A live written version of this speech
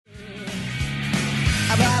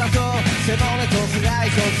あばらと背骨とスライ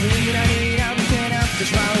スをついらになんてなって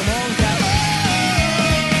しまうもんか。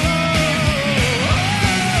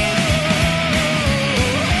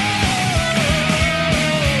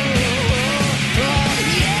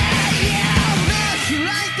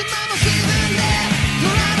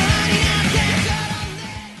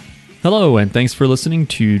Hello, and thanks for listening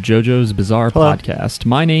to JoJo's Bizarre Podcast.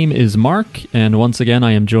 My name is Mark, and once again,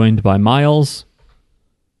 I am joined by Miles.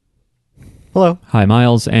 Hello. Hi,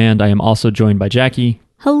 Miles, and I am also joined by Jackie.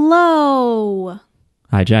 Hello.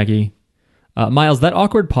 Hi, Jackie. Miles, that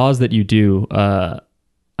awkward pause that you do, I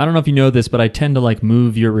don't know if you know this, but I tend to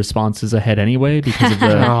move your responses ahead anyway because of the,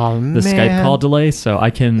 the Skype call delay, so I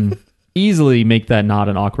can easily make that not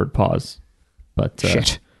an awkward pause. But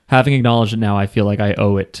Shit. Having acknowledged it now, I feel like I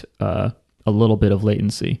owe it a little bit of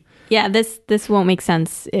latency. Yeah, this won't make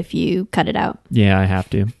sense if you cut it out. Yeah, I have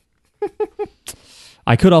to.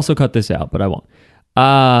 I could also cut this out, but I won't.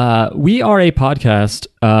 We are a podcast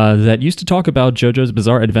that used to talk about JoJo's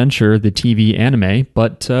Bizarre Adventure, the TV anime,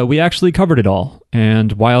 but we actually covered it all.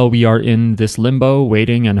 And while we are in this limbo,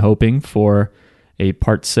 waiting and hoping for a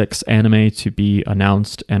Part 6 anime to be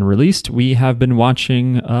announced and released, we have been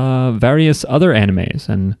watching various other animes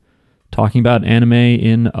and talking about anime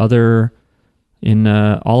in all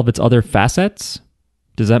of its other facets.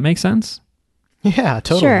 Does that make sense? Yeah,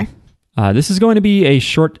 totally. Sure. This is going to be a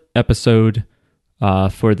short episode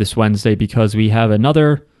for this Wednesday because we have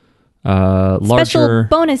another Special larger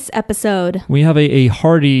bonus episode. We have a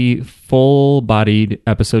hearty, full-bodied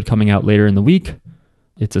episode coming out later in the week.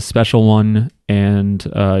 It's a special one, and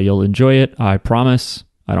you'll enjoy it. I promise.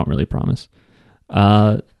 I don't really promise.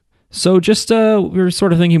 So just we were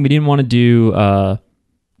sort of thinking we didn't want to do,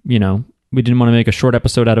 we didn't want to make a short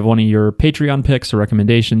episode out of one of your Patreon picks or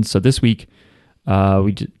recommendations. So this week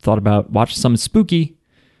we thought about watching some spooky,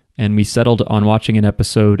 and we settled on watching an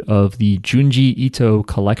episode of the Junji Ito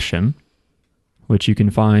collection, which you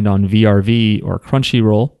can find on VRV or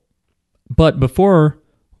Crunchyroll. But before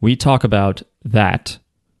we talk about that,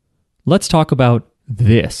 let's talk about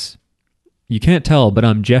this. You can't tell, but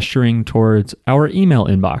I'm gesturing towards our email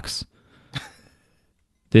inbox.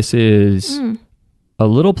 This is a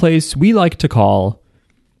little place we like to call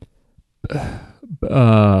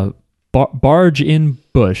Barge in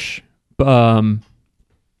Bush.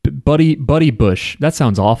 Buddy Bush. That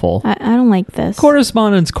sounds awful. I don't like this.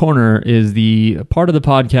 Correspondence Corner is the part of the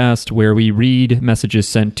podcast where we read messages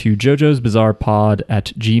sent to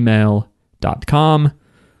jojosbizarrepod@gmail.com.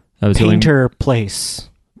 Painter Place.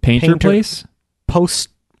 Painter Place?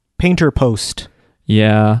 Painter Post.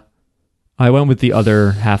 Yeah. I went with the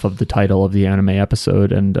other half of the title of the anime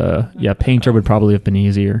episode, and Painter would probably have been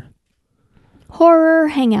easier. Horror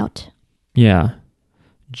Hangout. Yeah.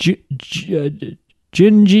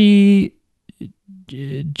 Junji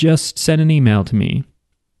just sent an email to me.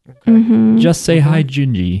 Mm-hmm. Just say hi,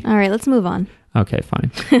 Junji. All right, let's move on. Okay, fine.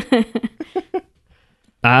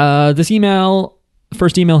 This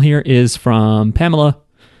first email here is from Pamela,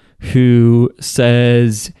 who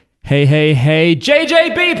says, Hey,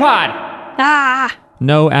 JJB Pod! Ah!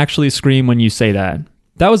 No, actually scream when you say that.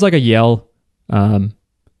 That was like a yell. Our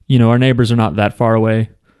neighbors are not that far away.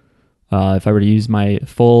 If I were to use my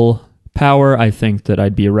full power, I think that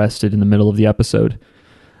I'd be arrested in the middle of the episode.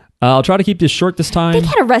 I'll try to keep this short this time. They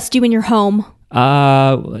can't arrest you in your home.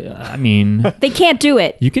 I mean... They can't do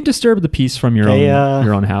it. You can disturb the peace from your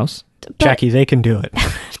own house. Jackie, they can do it.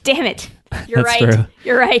 Damn it. You're That's right. true.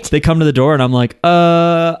 You're right. They come to the door and I'm like,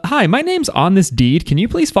 hi, my name's on this deed. Can you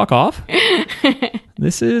please fuck off?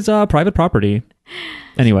 This is private property.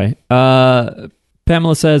 Anyway,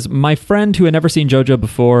 Pamela says, my friend who had never seen JoJo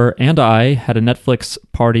before and I had a Netflix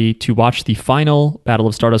party to watch the final Battle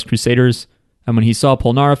of Stardust Crusaders. And when he saw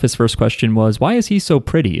Polnareff, his first question was, why is he so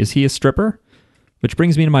pretty? Is he a stripper? Which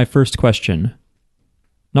brings me to my first question.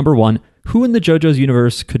 Number one, who in the JoJo's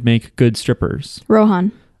universe could make good strippers?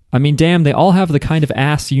 Rohan. I mean, damn, they all have the kind of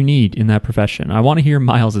ass you need in that profession. I want to hear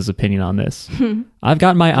Miles' opinion on this. I've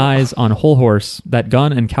got my eyes on Whole Horse. That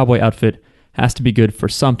gun and cowboy outfit has to be good for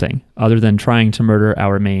something other than trying to murder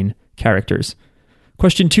our main characters.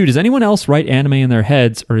 Question 2, does anyone else write anime in their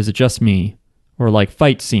heads, or is it just me? Or like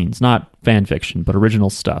fight scenes, not fan fiction, but original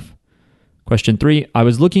stuff. Question 3, I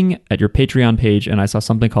was looking at your Patreon page and I saw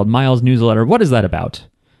something called Miles Newsletter. What is that about?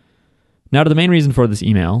 Now to the main reason for this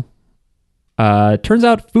email. Turns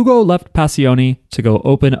out Fugo left Passione to go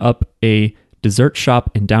open up a dessert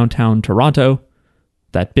shop in downtown Toronto.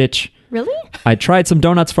 That bitch. Really? I tried some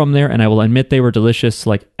donuts from there, and I will admit they were delicious,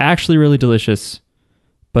 like actually really delicious.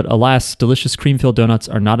 But alas, delicious cream-filled donuts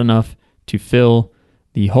are not enough to fill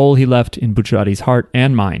the hole he left in Bucciarati's heart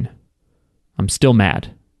and mine. I'm still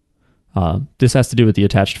mad. This has to do with the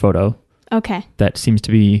attached photo. Okay. That seems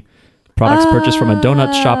to be products purchased from a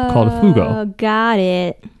donut shop called Fugo. Got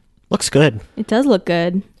it. Looks good. It does look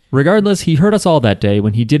good. Regardless, he hurt us all that day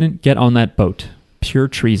when he didn't get on that boat. Pure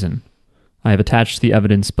treason. I have attached the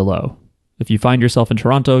evidence below. If you find yourself in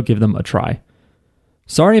Toronto, give them a try.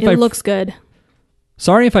 It looks good.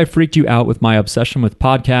 Sorry if I freaked you out with my obsession with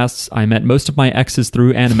podcasts. I met most of my exes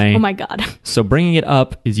through anime. Oh my God. So bringing it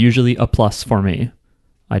up is usually a plus for me.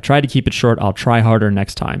 I try to keep it short. I'll try harder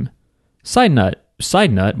next time. Side note,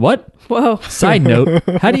 what? Whoa. Side note,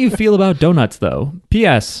 how do you feel about donuts though?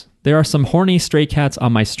 P.S. There are some horny stray cats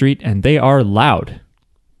on my street and they are loud.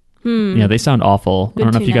 Yeah, they sound awful. Good I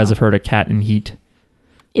don't know to if you guys know. have heard of Cat in Heat.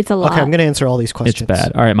 It's a lot. Okay, I'm going to answer all these questions. It's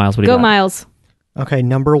bad. All right, Miles, what do you Go, got? Miles. Okay,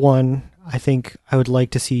 number one, I think I would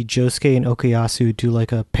like to see Josuke and Okuyasu do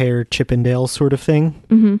like a pair Chippendale sort of thing.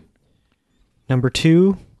 Mm-hmm. Number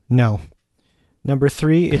two, no. Number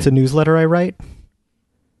three, it's a newsletter I write.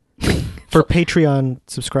 For Patreon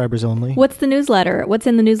subscribers only. What's the newsletter? What's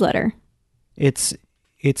in the newsletter? It's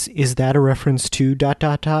is that a reference to ...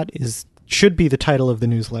 should be the title of the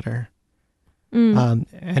newsletter. And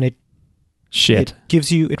it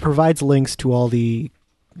it provides links to all the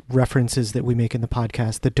references that we make in the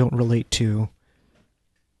podcast that don't relate to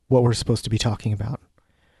what we're supposed to be talking about.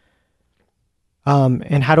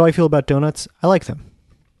 And how do I feel about donuts? I like them.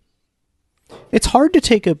 It's hard to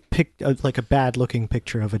take a bad looking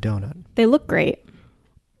picture of a donut. They look great.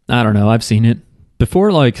 I don't know. I've seen it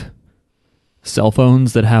before, like cell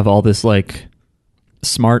phones that have all this like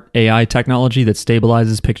smart AI technology that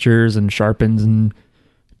stabilizes pictures and sharpens and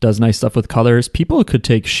does nice stuff with colors. People could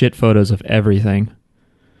take shit photos of everything.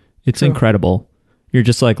 It's True. incredible. You're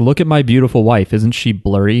just like, look at my beautiful wife. Isn't she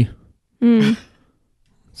blurry?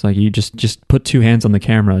 It's like you just put two hands on the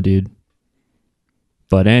camera, dude.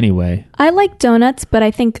 But anyway. I like donuts, but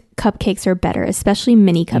I think cupcakes are better, especially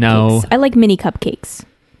mini cupcakes. No. I like mini cupcakes.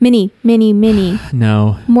 Mini.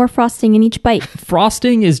 No. More frosting in each bite.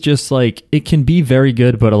 Frosting is just like, it can be very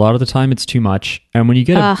good, but a lot of the time it's too much. And when you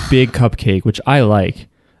get a big cupcake, which I like,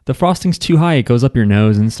 the frosting's too high. It goes up your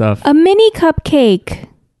nose and stuff. A mini cupcake.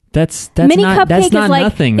 That's mini not, cupcake that's not is like,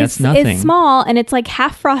 nothing. That's nothing. It's small and it's like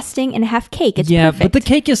half frosting and half cake. It's perfect. But the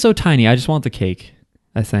cake is so tiny. I just want the cake,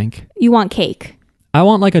 I think. You want cake. I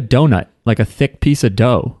want like a donut, like a thick piece of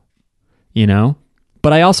dough, you know?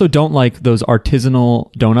 But I also don't like those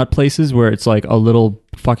artisanal donut places where it's like a little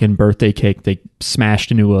fucking birthday cake they smashed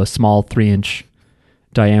into a small 3-inch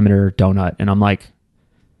diameter donut. And I'm like,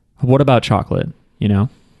 what about chocolate, you know?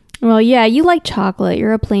 Well, yeah, you like chocolate.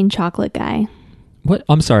 You're a plain chocolate guy. What?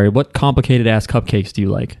 I'm sorry, what complicated ass cupcakes do you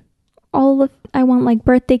like? I want like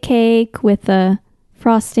birthday cake with a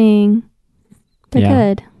frosting. They're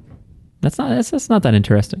good. That's not that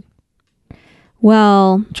interesting.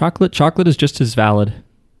 Well, chocolate is just as valid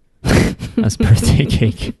as birthday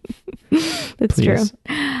cake. That's Please. true.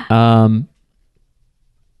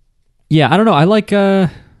 Yeah, I don't know. I like I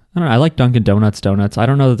like Dunkin' Donuts donuts. I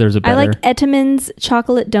don't know that there's a better. I like Entenmann's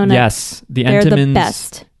chocolate donuts. Yes, the They're the Entenmann's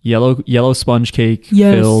best. yellow sponge cake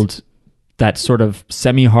filled that sort of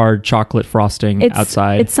semi-hard chocolate frosting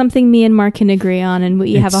outside. It's something me and Mark can agree on, and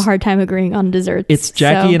we have a hard time agreeing on desserts. It's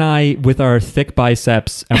Jackie and I with our thick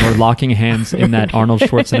biceps, and we're locking hands in that Arnold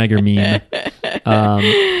Schwarzenegger meme.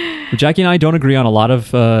 Jackie and I don't agree on a lot of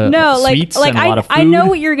sweets and a lot of food. I know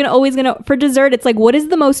what you're always gonna for dessert. It's like, what is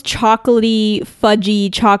the most chocolatey,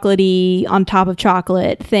 fudgy on top of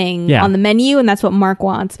chocolate thing on the menu, and that's what Mark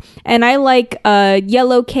wants. And I like a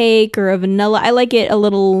yellow cake or a vanilla. I like it a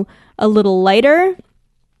little lighter,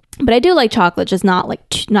 but I do like chocolate, just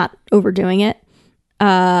not overdoing it.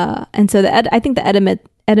 And so I think the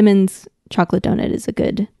Entenmann's chocolate donut is a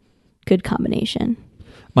good combination.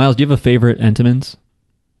 Miles, do you have a favorite Entenmann's?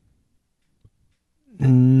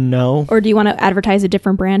 No. Or do you want to advertise a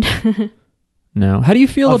different brand? No. How do you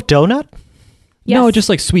feel of donut? Yes. No, just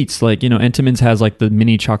like sweets. Like, Entenmann's has like the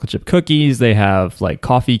mini chocolate chip cookies. They have like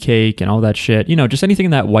coffee cake and all that shit. Just anything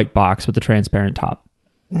in that white box with the transparent top.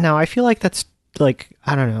 No, I feel like that's like,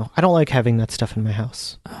 I don't know. I don't like having that stuff in my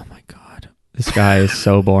house. Oh my God. This guy is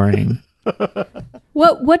so boring.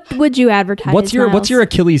 What would you advertise? What's your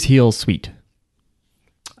Achilles heel sweet?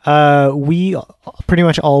 We pretty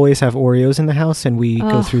much always have Oreos in the house, and we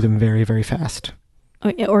go through them very, very fast.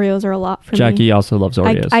 Oh, yeah, Oreos are a lot for me. Jackie also loves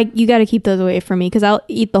Oreos. You got to keep those away from me because I'll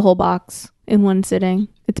eat the whole box in one sitting.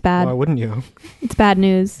 It's bad. Why wouldn't you? It's bad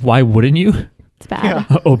news. Why wouldn't you? It's bad.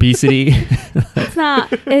 Yeah. Obesity. It's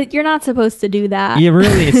not. You're not supposed to do that. Yeah,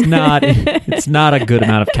 really, it's not. It's not a good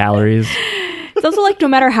amount of calories. It's also like no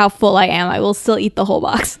matter how full I am, I will still eat the whole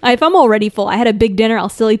box. If I'm already full, I had a big dinner, I'll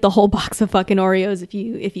still eat the whole box of fucking Oreos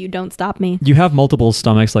if you don't stop me. You have multiple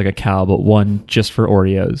stomachs like a cow, but one just for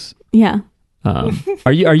Oreos. Yeah.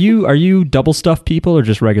 Are you double stuffed people or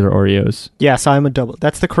just regular Oreos? Yes, I'm a double.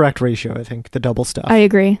 That's the correct ratio, I think. The double stuff. I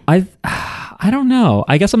agree. I don't know.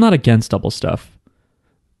 I guess I'm not against double stuff,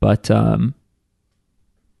 but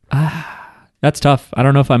that's tough. I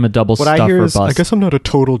don't know if I'm a double what stuff I hear or is, bust. I guess I'm not a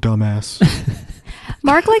total dumbass.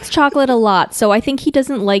 Mark likes chocolate a lot, so I think he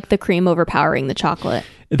doesn't like the cream overpowering the chocolate.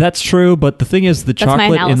 That's true, but the thing is, the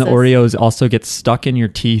chocolate in the Oreos also gets stuck in your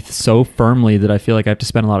teeth so firmly that I feel like I have to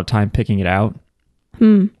spend a lot of time picking it out.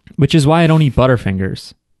 Which is why I don't eat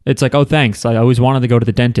Butterfingers. It's like, oh, thanks. I always wanted to go to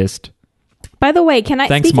the dentist. By the way,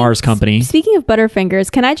 Thanks, Mars Company. Speaking of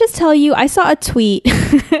Butterfingers, can I just tell you, I saw a tweet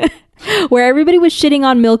where everybody was shitting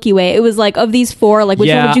on Milky Way. It was like, of these four, like, which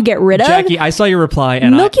one would you get rid of? Jackie, I saw your reply,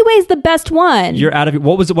 and Milky Way is the best one. You're out of it.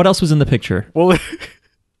 What else was in the picture? Well,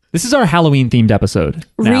 this is our Halloween-themed episode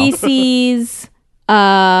now. Reese's,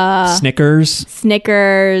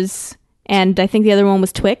 Snickers, and I think the other one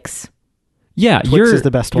was Twix. Yeah, Twix is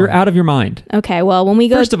the best one. You're out of your mind. Okay, well, when we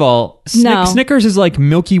go... First of all, Snickers is like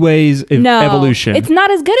Milky Way's evolution. It's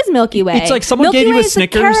not as good as Milky Way. It's like someone Milky gave you Way a is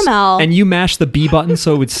Snickers caramel. and you mashed the B button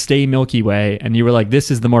so it would stay Milky Way, and you were like,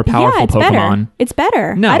 this is the more powerful Pokemon. It's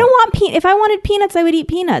better. No. I don't want if I wanted peanuts, I would eat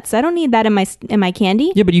peanuts. I don't need that in my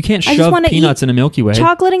candy. Yeah, but you can't shove peanuts in a Milky Way.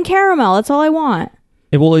 Chocolate and caramel. That's all I want.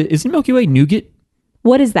 Well, isn't Milky Way nougat?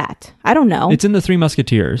 What is that? I don't know. It's in the Three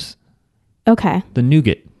Musketeers. Okay. The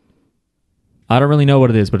nougat. I don't really know what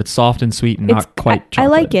it is, but it's soft and sweet and not quite chocolate.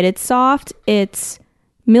 I like it. It's soft. It's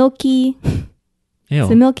milky. Ew. It's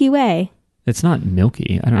a Milky Way. It's not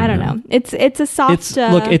milky. I don't know. It's a soft...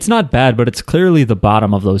 Look, it's not bad, but it's clearly the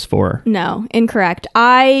bottom of those four. No, incorrect.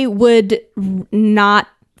 I would not...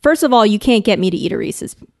 First of all, you can't get me to eat a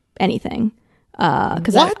Reese's anything.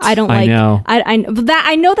 Because I don't like...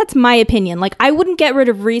 I know that's my opinion. Like, I wouldn't get rid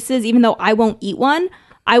of Reese's, even though I won't eat one.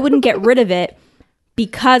 I wouldn't get rid of it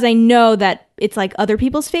because I know that it's like other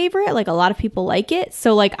people's favorite. Like, a lot of people like it.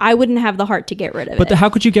 So, like, I wouldn't have the heart to get rid of it. But how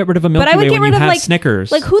could you get rid of a Milky Way when you have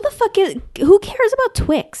Snickers? Like, who cares about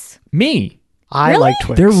Twix? Me. I like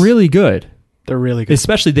Twix. They're really good. They're really good.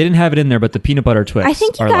 Especially, they didn't have it in there, but the peanut butter Twix. I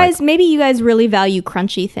think maybe you guys really value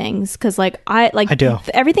crunchy things, because I do.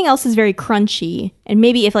 Everything else is very crunchy, and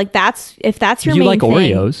maybe if that's your main thing. You like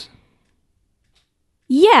Oreos?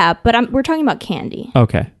 Yeah, but we're talking about candy.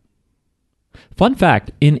 Okay. Fun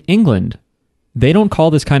fact: in England, they don't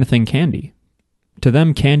call this kind of thing candy. To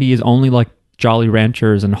them, candy is only like Jolly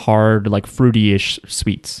Ranchers and hard, like fruity-ish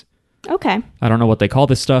sweets. Okay. I don't know what they call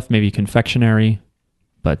this stuff. Maybe confectionery,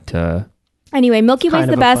 but. Anyway, Milky Way's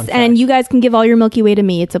the best, and you guys can give all your Milky Way to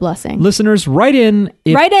me. It's a blessing. Listeners, write in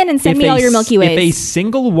and send me all your Milky Ways. If a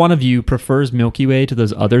single one of you prefers Milky Way to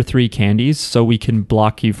those other three candies, so we can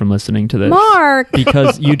block you from listening to this. Mark!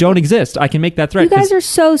 Because you don't exist. I can make that threat. You guys are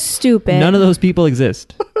so stupid. None of those people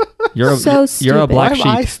exist. You're stupid. You're a black sheep.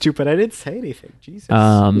 Why am I stupid? I didn't say anything. Jesus.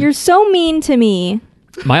 You're so mean to me.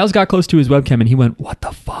 Miles got close to his webcam and he went, "What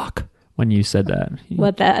the fuck?" when you said that.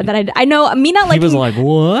 I know me not liking. He was like,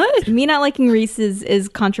 "What?" Me not liking Reese's is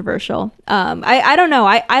controversial. I don't know.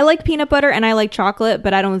 I like peanut butter and I like chocolate,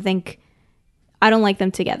 but I don't like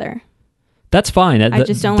them together. That's fine. I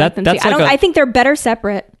just don't like them together. I think they're better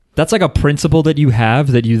separate. That's like a principle that you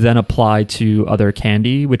have that you then apply to other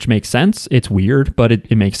candy, which makes sense. It's weird, but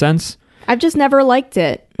it makes sense. I've just never liked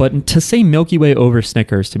it. But to say Milky Way over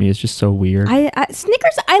Snickers to me is just so weird.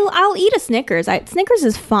 Snickers, I'll eat a Snickers. Snickers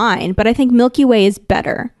is fine, but I think Milky Way is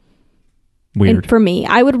better. Weird. And for me,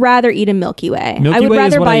 I would rather eat a Milky Way. Milky I would Way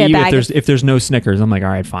rather is what buy I a eat bag if there's no Snickers. I'm like, all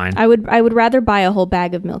right, fine. I would rather buy a whole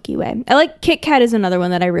bag of Milky Way. I like Kit Kat is another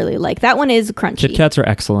one that I really like. That one is crunchy. Kit Kats are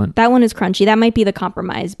excellent. That one is crunchy. That might be the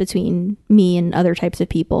compromise between me and other types of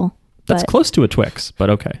people. That's close to a Twix, but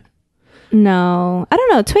okay. No, I don't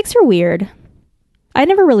know. Twix are weird. I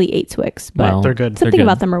never really ate Twix, but they're good. Something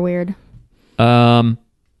about them are weird.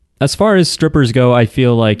 As far as strippers go, I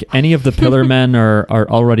feel like any of the Pillar Men are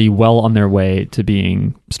already well on their way to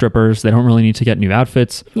being strippers. They don't really need to get new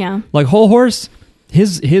outfits. Yeah. Like Whole Horse,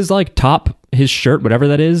 his like top, his shirt, whatever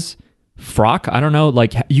that is, frock, I don't know,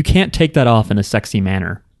 like you can't take that off in a sexy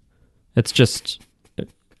manner. It's just,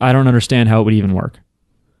 I don't understand how it would even work.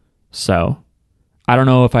 So, I don't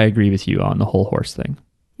know if I agree with you on the Whole Horse thing.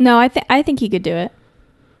 No, I think he could do it.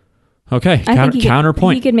 Okay,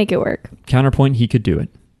 counterpoint. He could make it work. Counterpoint, he could do it.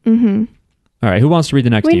 Mm-hmm. All right, who wants to read the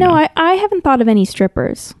next email? Wait, no, I haven't thought of any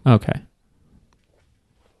strippers. Okay.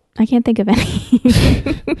 I can't think of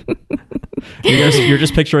any. You're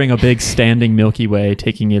just picturing a big standing Milky Way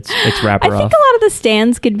taking its wrapper off. I think a lot of the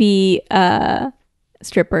stands could be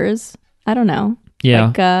strippers. I don't know.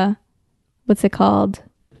 Yeah. Like, what's it called?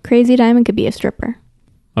 Crazy Diamond could be a stripper.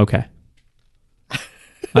 Okay.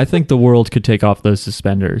 I think the world could take off those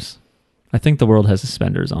suspenders. I think the world has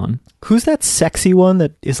suspenders on. Who's that sexy one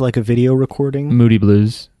that is like a video recording? Moody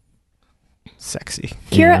Blues. Sexy.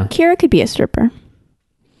 Kira could be a stripper.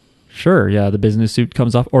 Sure, yeah. The business suit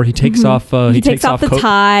comes off, or he takes off. He takes off the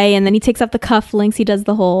tie, and then he takes off the cufflinks. He does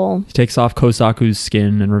the whole. He takes off Kosaku's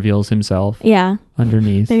skin and reveals himself. Yeah.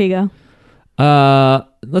 Underneath. There you go.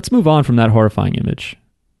 Let's move on from that horrifying image.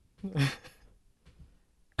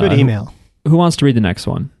 Good email. Who wants to read the next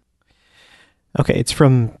one? Okay, it's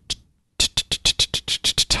from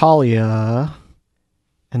Talia,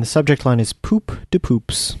 and the subject line is Poop de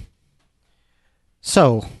Poops.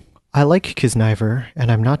 So, I like Kiznaiver,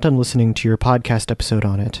 and I'm not done listening to your podcast episode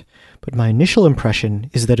on it, but my initial impression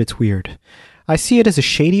is that it's weird. I see it as a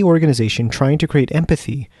shady organization trying to create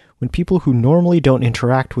empathy when people who normally don't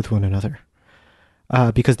interact with one another.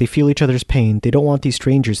 Because they feel each other's pain, they don't want these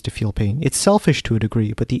strangers to feel pain. It's selfish to a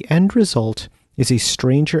degree, but the end result is a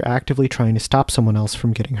stranger actively trying to stop someone else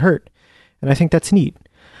from getting hurt. And I think that's neat.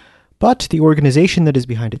 But the organization that is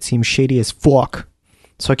behind it seems shady as fuck.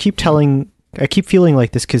 So I keep feeling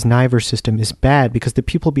like this Kiznaiver system is bad because the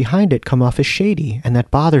people behind it come off as shady, and that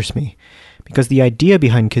bothers me. Because the idea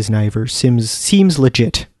behind Kiznaiver seems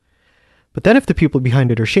legit. But then if the people behind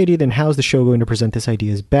it are shady, then how's the show going to present this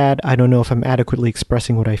idea as bad? I don't know if I'm adequately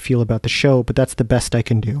expressing what I feel about the show, but that's the best I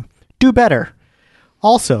can do. Do better!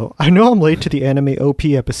 Also, I know I'm late to the anime OP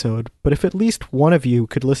episode, but if at least one of you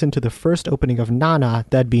could listen to the first opening of Nana,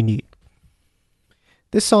 that'd be neat.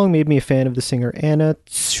 This song made me a fan of the singer Anna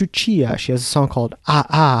Tsuchiya. She has a song called Ah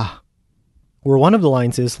Ah, where one of the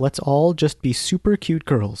lines is, "Let's all just be super cute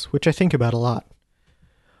girls," which I think about a lot.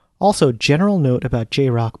 Also, general note about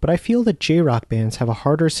J-Rock, but I feel that J-Rock bands have a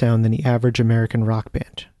harder sound than the average American rock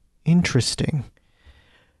band. Interesting.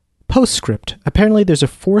 Postscript. Apparently there's a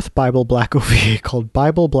fourth Bible Black OVA called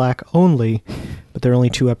Bible Black Only, but there are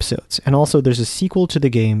only 2 episodes. And also there's a sequel to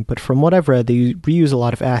the game, but from what I've read, they reuse a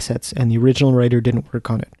lot of assets, and the original writer didn't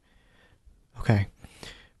work on it. Okay.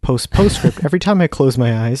 Postscript. Every time I close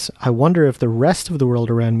my eyes, I wonder if the rest of the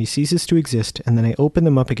world around me ceases to exist, and then I open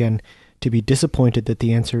them up again to be disappointed that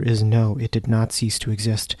the answer is no, it did not cease to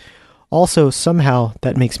exist. Also, somehow,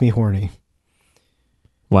 that makes me horny.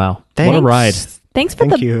 Wow. What a ride. Thanks for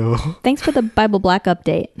the Bible Black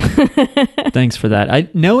update. Thanks for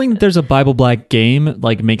that. Knowing there's a Bible Black game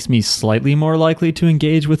makes me slightly more likely to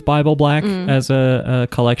engage with Bible Black as a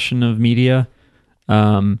collection of media.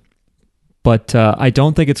 But I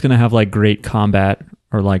don't think it's going to have great combat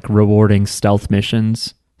or rewarding stealth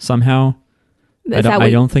missions somehow. I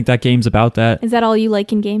don't think that game's about that. Is that all you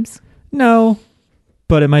like in games? No,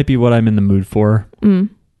 but it might be what I'm in the mood for.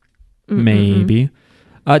 Maybe.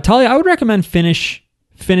 Talia, I would recommend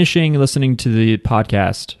finishing listening to the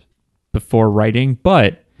podcast before writing,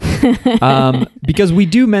 but because we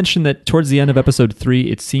do mention that towards the end of episode 3,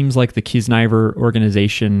 it seems like the Kiznaiver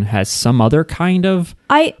organization has some other kind of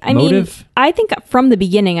motive. Mean, I think from the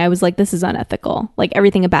beginning, I was like, this is unethical.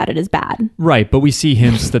 Everything about it is bad. Right, but we see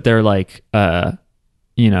hints that they're and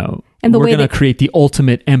we're going to create the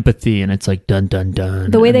ultimate empathy, and it's dun, dun,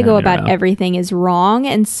 dun. The way they go about everything is wrong,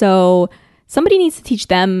 and so somebody needs to teach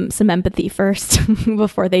them some empathy first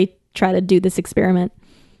before they try to do this experiment.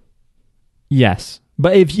 Yes.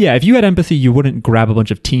 But if you had empathy, you wouldn't grab a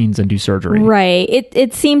bunch of teens and do surgery. Right.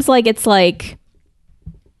 It seems like it's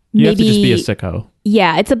you have to just be a sicko.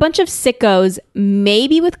 Yeah, it's a bunch of sickos,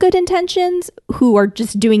 maybe with good intentions, who are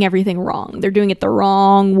just doing everything wrong. They're doing it the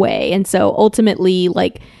wrong way. And so ultimately,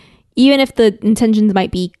 even if the intentions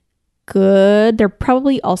might be good, they're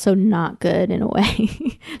probably also not good in a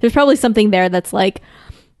way. There's probably something there that's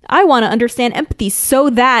I want to understand empathy so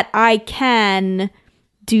that I can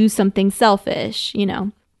do something selfish,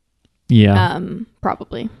 Yeah.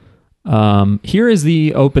 Probably. Here is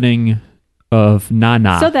the opening of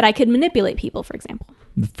Nana. So that I could manipulate people, for example.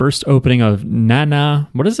 The first opening of Nana.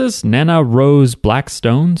 What is this? Nana Rose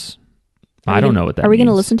Blackstones? I don't know what that means. Are we going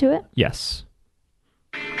to listen to it? Yes.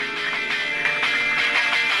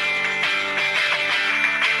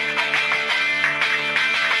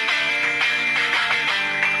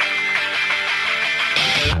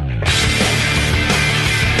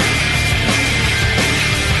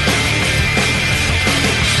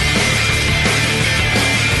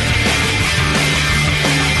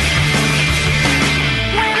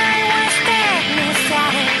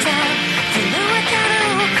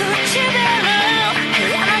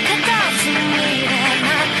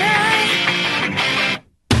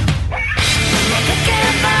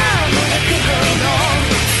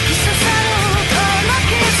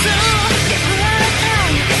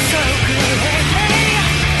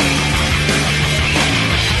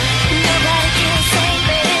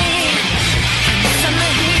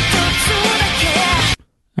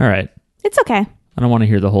 All right. It's okay. I don't want to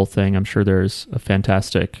hear the whole thing. I'm sure there's a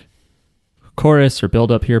fantastic chorus or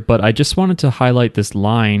build up here, but I just wanted to highlight this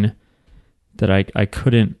line that I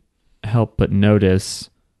couldn't help but notice.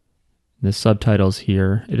 The subtitles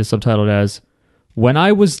here. It is subtitled as "When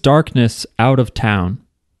I Was Darkness Out of Town."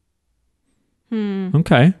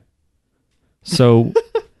 Okay. So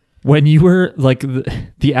when you were like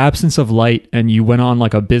the absence of light and you went on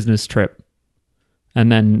like a business trip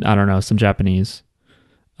and then, I don't know, some Japanese,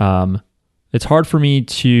 it's hard for me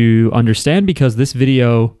to understand because this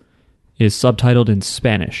video is subtitled in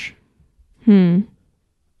Spanish.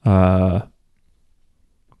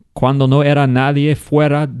 Cuando no era nadie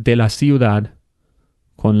fuera de la ciudad,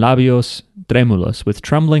 con labios trémulos, with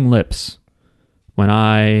trembling lips, when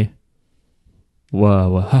I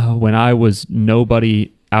was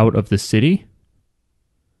nobody out of the city.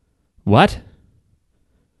 What?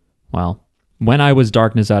 Well, when I was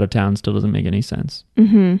darkness out of town still doesn't make any sense.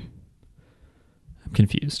 I'm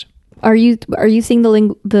confused. Are you seeing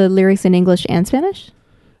the lyrics in English and Spanish?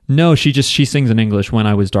 No, she sings in English. When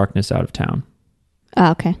I was darkness out of town.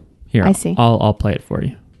 Oh, okay. Here, I see. I'll play it for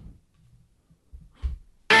you.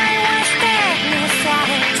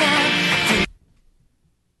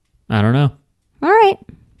 I don't know. All right.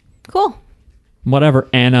 Cool. Whatever,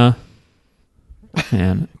 Anna.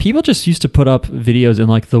 Man, people just used to put up videos in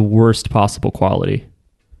like the worst possible quality.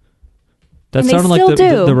 That sounded like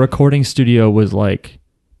the recording studio was like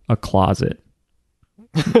a closet.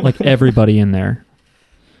 Like everybody in there.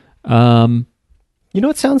 You know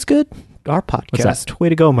what sounds good? Our podcast. Way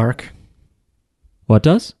to go, Mark. What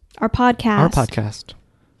does? Our podcast. Our podcast.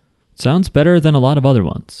 Sounds better than a lot of other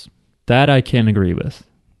ones. That I can agree with.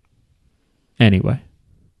 Anyway.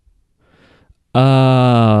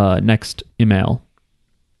 Next email.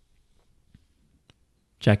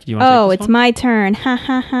 Jackie, do you want to take this it's one? My turn. Ha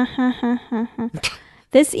ha ha ha ha ha.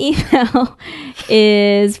 This email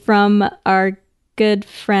is from our good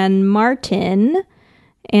friend Martin.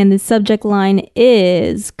 And the subject line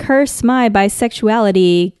is, curse my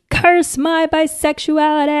bisexuality. Curse my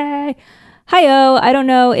bisexuality. Hi-oh, I don't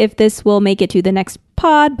know if this will make it to the next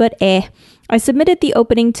pod, but I submitted the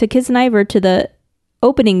opening to Kiz and Ivor to the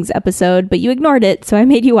openings episode, but you ignored it, so I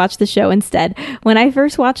made you watch the show instead. When I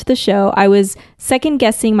first watched the show, I was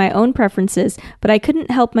second-guessing my own preferences, but I couldn't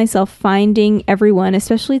help myself finding everyone,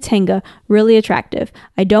 especially Tenga, really attractive.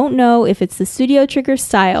 I don't know if it's the Studio Trigger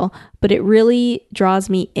style, but it really draws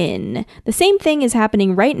me in. The same thing is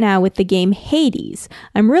happening right now with the game Hades.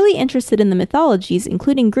 I'm really interested in mythologies,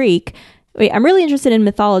 including Greek, but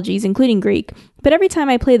every time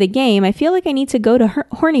I play the game, I feel like I need to go to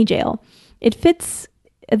horny jail. It fits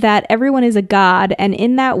that everyone is a god, and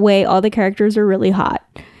in that way, all the characters are really hot.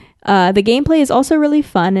 The gameplay is also really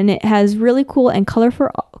fun, and it has really cool and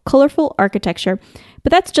colorful architecture, but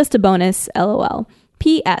that's just a bonus, lol.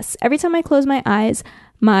 P.S. Every time I close my eyes,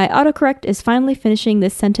 my autocorrect is finally finishing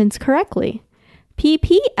this sentence correctly.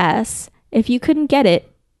 P.P.S. If you couldn't get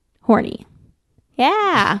it, horny.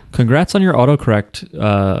 Yeah. Congrats on your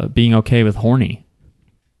autocorrect being okay with horny.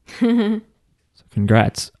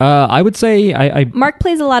 Congrats. I would say Mark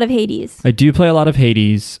plays a lot of Hades. I do play a lot of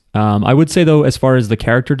Hades. I would say, though, as far as the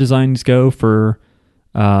character designs go for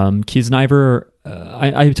Kiz and Ivor,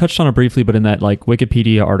 I touched on it briefly, but in that like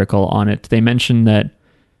Wikipedia article on it, they mention that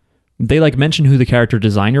they like mention who the character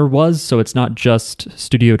designer was, so it's not just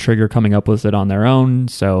Studio Trigger coming up with it on their own.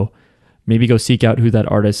 So maybe go seek out who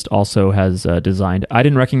that artist also has designed. I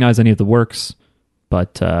didn't recognize any of the works,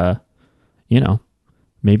 but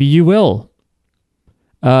maybe you will.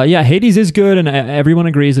 Yeah, Hades is good, and everyone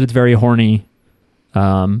agrees that it's very horny.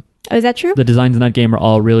 Is that true? The designs in that game are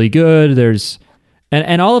all really good. There's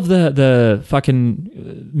and all of the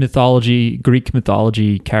fucking Greek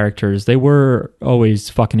mythology characters, they were always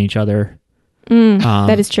fucking each other.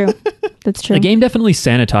 That is true. That's true. The game definitely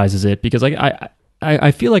sanitizes it because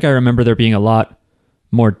I feel like I remember there being a lot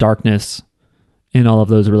more darkness in all of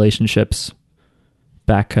those relationships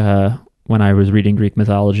back when I was reading Greek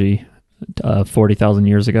mythology 40,000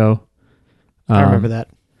 years ago. I remember that.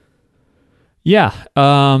 Yeah.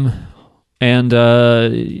 And I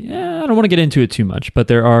don't want to get into it too much, but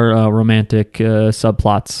there are romantic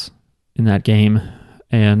subplots in that game.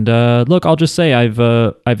 And look, I'll just say I've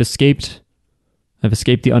escaped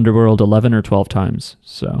the underworld 11 or 12 times.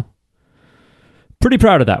 So pretty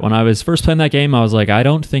proud of that. When I was first playing that game, I was like, I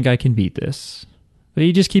don't think I can beat this. But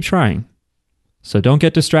you just keep trying. So don't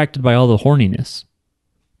get distracted by all the horniness.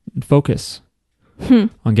 Focus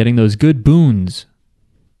on getting those good boons.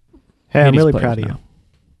 Hey, I'm really proud of you.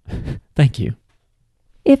 Thank you.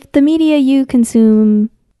 If the media you consume,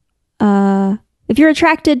 if you're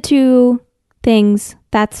attracted to things.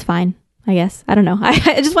 That's fine, I guess. I don't know.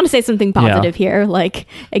 I just want to say something positive here, like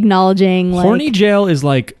acknowledging. Horny jail is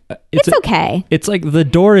like it's okay. It's like the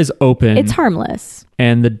door is open. It's harmless,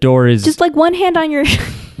 and the door is just like one hand on your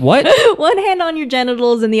what? One hand on your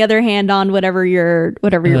genitals and the other hand on whatever you're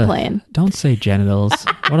playing. Don't say genitals.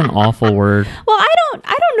 What an awful word. Well, I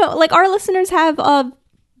don't know. Like our listeners have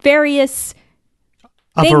various.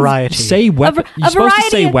 A variety. Say weapon. You're supposed to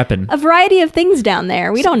say weapon. A variety of things down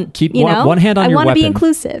there. We don't keep one hand on your weapon. I want to be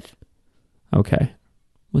inclusive. Okay.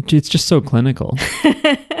 Well, it's just so clinical.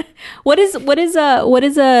 What is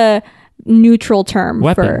a neutral term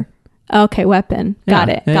weapon. for? Okay, weapon. Got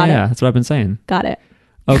it. Yeah, that's what I've been saying. Got it.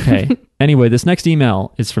 Okay. Anyway, this next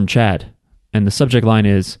email is from Chad, and the subject line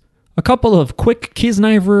is a couple of quick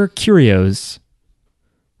Kisniver curios.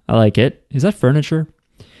 I like it. Is that furniture?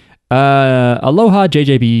 Aloha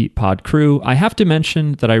JJB pod crew. I have to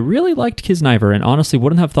mention that I really liked Kisniver and honestly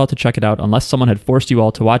wouldn't have thought to check it out unless someone had forced you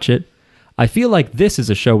all to watch it. I feel like this is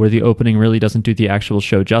a show where the opening really doesn't do the actual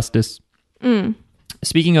show justice.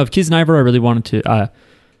 Speaking of Kisniver,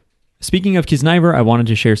 I wanted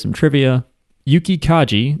to share some trivia. Yuki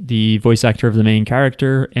Kaji, the voice actor of the main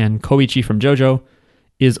character, and Koichi from JoJo,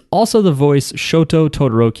 is also the voice Shoto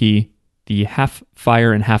Todoroki, the half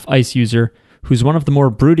fire and half ice user, who's one of the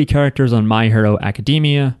more broody characters on My Hero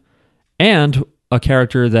Academia, and a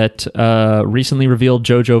character that recently revealed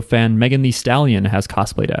JoJo fan Megan Thee Stallion has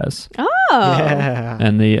cosplayed as. Oh. Yeah.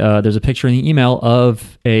 And there's a picture in the email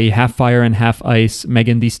of a half fire and half ice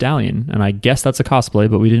Megan Thee Stallion, and I guess that's a cosplay,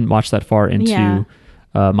 but we didn't watch that far into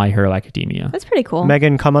My Hero Academia. That's pretty cool.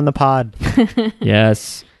 Megan, come on the pod.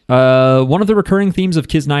 Yes. One of the recurring themes of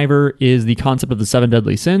Kisniver is the concept of the seven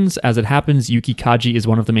deadly sins. As it happens, Yuki Kaji is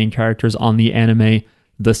one of the main characters on the anime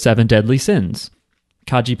The Seven Deadly Sins.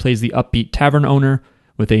 Kaji plays the upbeat tavern owner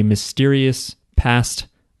with a mysterious past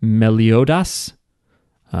Meliodas.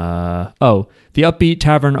 The upbeat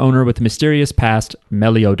tavern owner with mysterious past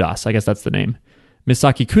Meliodas. I guess that's the name.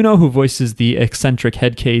 Misaki Kuno, who voices the eccentric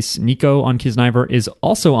headcase Nico on Kisniver, is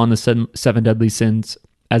also on the Seven Deadly Sins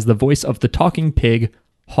as the voice of the talking pig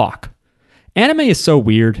Hawk. Anime is so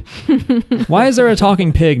weird. Why is there a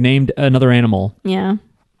talking pig named another animal? Yeah.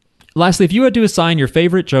 Lastly, if you had to assign your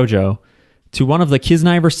favorite JoJo to one of the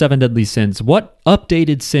Kisniver Seven Deadly Sins, what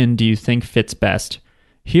updated sin do you think fits best?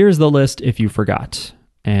 Here's the list if you forgot.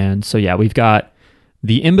 And so yeah, we've got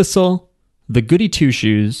the imbecile, the goody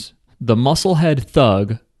two-shoes, the musclehead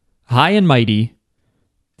thug, high and mighty,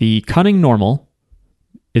 the cunning normal,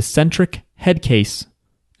 eccentric headcase,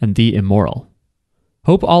 and the immoral.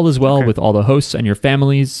 Hope all is well with all the hosts and your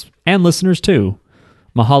families and listeners too.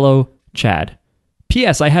 Mahalo, Chad.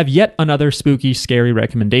 P.S. I have yet another spooky, scary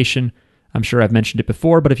recommendation. I'm sure I've mentioned it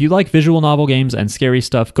before, but if you like visual novel games and scary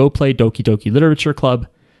stuff, go play Doki Doki Literature Club.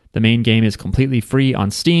 The main game is completely free on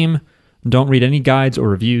Steam. Don't read any guides or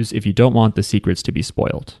reviews if you don't want the secrets to be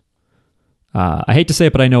spoiled. I hate to say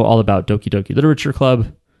it, but I know all about Doki Doki Literature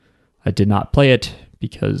Club. I did not play it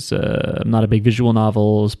because I'm not a big visual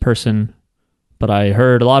novels person, but I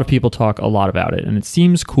heard a lot of people talk a lot about it, and it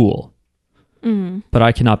seems cool. But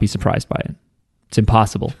I cannot be surprised by it. It's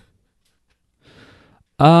impossible.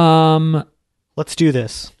 Let's do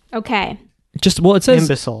this. Okay. It says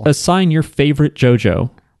Imbecile. Assign your favorite JoJo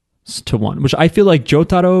to one, which I feel like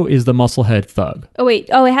Jotaro is the musclehead thug. Oh wait.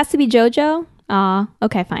 Oh, it has to be JoJo?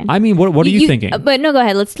 Okay, fine. I mean, what are you thinking? But no, go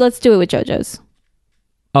ahead. Let's do it with JoJo's.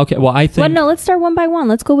 Okay, well, I think... Well, no, let's start one by one.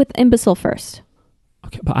 Let's go with imbecile first.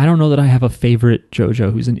 Okay, but I don't know that I have a favorite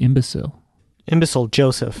JoJo who's an imbecile. Imbecile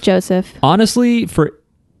Joseph. Honestly, for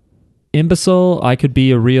imbecile, I could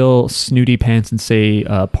be a real snooty pants and say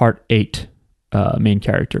part 8 main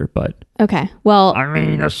character, but... Okay, well... I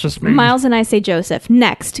mean, that's just me. Miles and I say Joseph.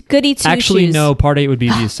 Next, goody two-shoes. Actually, no, part 8 would be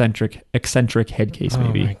the eccentric head case,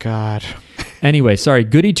 maybe. Oh my god. Anyway, sorry,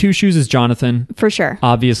 goody two-shoes is Jonathan. For sure.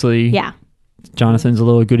 Obviously. Yeah. Jonathan's a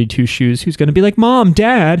little goody two-shoes who's going to be like, Mom,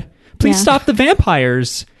 Dad, please stop the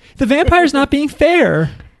vampires. The vampire's not being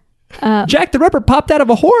fair. Jack the Ripper popped out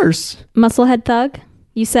of a horse. Musclehead thug,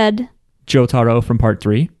 you said? Jotaro from part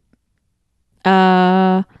 3.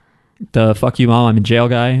 The fuck you, Mom, I'm in jail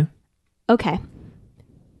guy. Okay.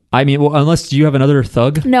 I mean, well, unless you have another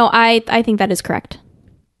thug. No, I think that is correct.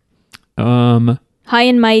 High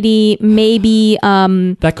and mighty, maybe.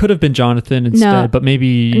 That could have been Jonathan instead, but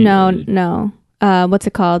maybe. No. What's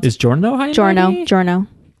it called? Is Giorno high and mighty? Giorno.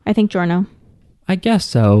 I think Giorno. I guess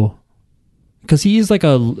so. Because he's like a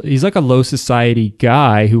low society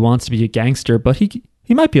guy who wants to be a gangster, but he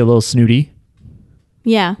might be a little snooty.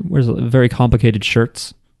 Yeah. Wears very complicated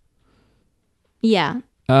shirts. Yeah.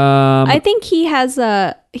 I think he has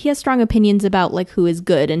a strong opinions about like who is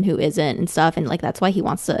good and who isn't and stuff, and like that's why he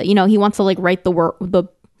wants to, like write the work.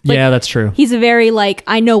 Yeah, that's true. He's a very like,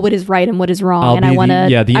 I know what is right and what is wrong, I'll and I want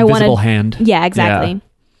to. The invisible hand. Yeah, exactly.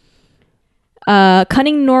 Yeah.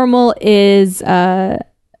 Cunning normal is Josuke,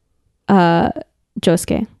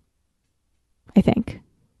 I think.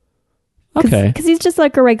 Okay. Because he's just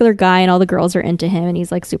like a regular guy, and all the girls are into him, and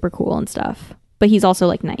he's like super cool and stuff. But he's also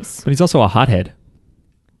like nice. But he's also a hothead.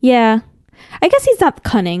 Yeah, I guess he's not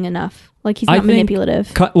cunning enough. Like he's not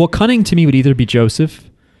manipulative. Cunning to me would either be Joseph.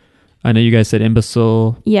 I know you guys said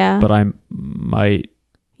imbecile. Yeah. But I might.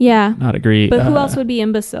 Yeah. Not agree. But who else would be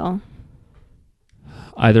imbecile?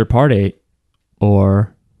 Either part 8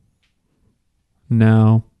 or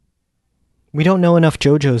no. We don't know enough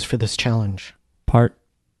JoJo's for this challenge. Part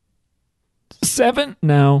 7?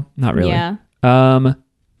 No, not really. Yeah.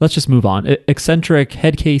 Let's just move on. Eccentric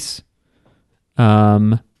head case.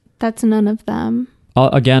 That's none of them.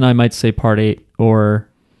 Again, I might say part 8 or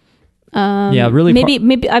yeah, really.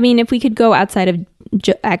 Maybe. I mean, if we could go outside of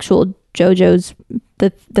actual JoJo's,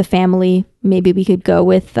 the family, maybe we could go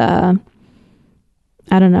with I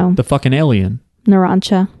don't know, the fucking alien,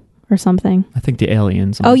 Narancia or something. I think the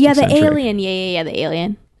aliens. Oh yeah, the alien. Yeah, the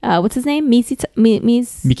alien. What's his name?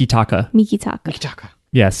 Mikitaka.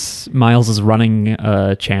 Yes, Miles is running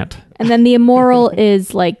a chant. And then the immoral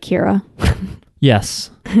is like Kira. Yes,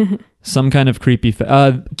 some kind of creepy.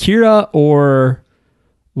 Kira or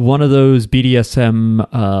one of those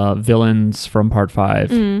BDSM villains from Part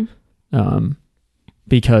 5.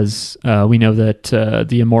 Because we know that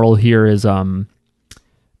the immoral here is a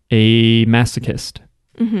masochist.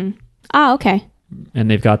 Mm-hmm. Ah, okay.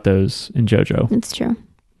 And they've got those in JoJo. That's true.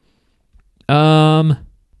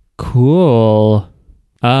 Cool.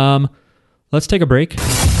 Let's take a break.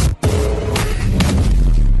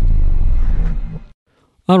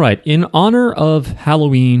 All right. In honor of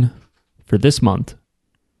Halloween for this month,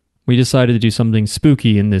 we decided to do something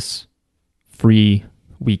spooky in this free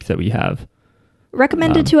week that we have.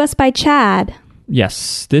 Recommended to us by Chad.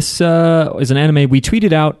 Yes. This is an anime we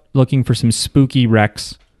tweeted out looking for some spooky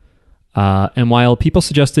recs. And while people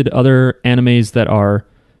suggested other animes that are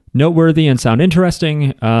noteworthy and sound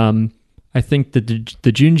interesting, I think the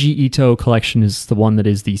Junji Ito collection is the one that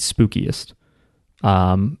is the spookiest.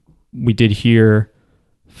 We did hear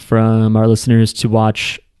from our listeners to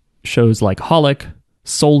watch shows like Holic,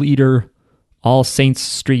 Soul Eater, All Saints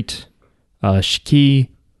Street, Shiki,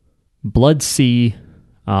 Blood Sea.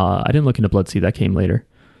 I didn't look into Blood Sea, that came later.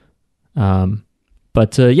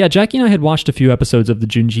 But Jackie and I had watched a few episodes of the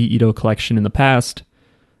Junji Ito collection in the past,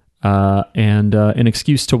 and an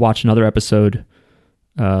excuse to watch another episode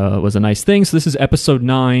was a nice thing. So this is episode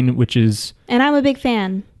 9, which is... And I'm a big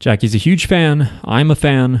fan. Jackie's a huge fan. I'm a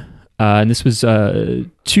fan. And this was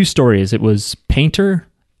 2 stories. It was Painter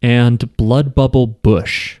and Blood Bubble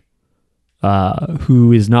Bush,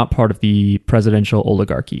 who is not part of the presidential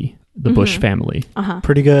oligarchy, the Bush family.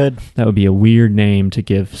 Pretty good. That would be a weird name to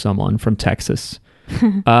give someone from Texas.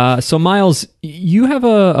 So Miles, you have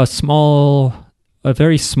a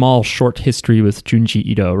very small short history with Junji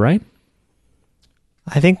Ito, right?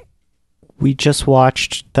 I think we just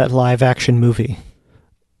watched that live action movie.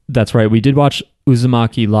 That's right. We did watch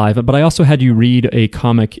Uzumaki live, but I also had you read a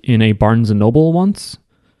comic in a Barnes & Noble once.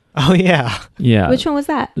 Oh, yeah. Yeah. Which one was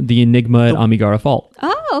that? The Enigma at Amigara Fault.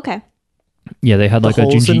 Oh, okay. Yeah, they had like a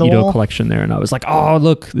Junji Ito collection there, and I was like, oh,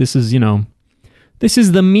 look, this is the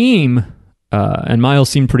meme. And Miles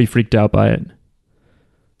seemed pretty freaked out by it.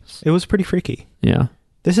 It was pretty freaky. Yeah.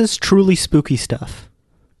 This is truly spooky stuff.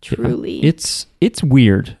 Truly. Yeah. It's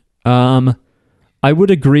weird. I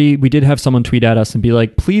would agree. We did have someone tweet at us and be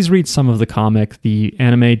like, please read some of the comic. The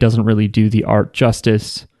anime doesn't really do the art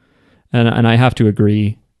justice. And I have to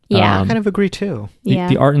agree. Yeah. I kind of agree too.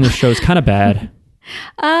 The art in this show is kind of bad.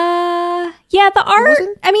 Yeah, the art,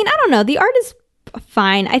 I mean, I don't know. The art is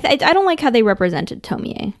fine. I don't like how they represented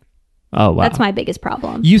Tomie. Oh, wow. That's my biggest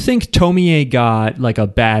problem. You think Tomie got like a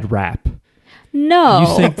bad rap? No.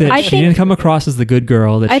 You think that she didn't come across as the good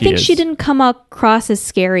girl that she is? I think she didn't come across as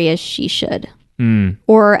scary as she should. Mm.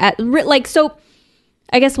 Or so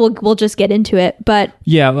I guess we'll just get into it, but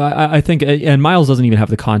yeah, I think, and Miles doesn't even have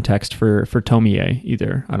the context for Tomie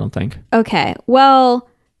either, I don't think. Okay. Well,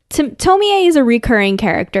 Tomie is a recurring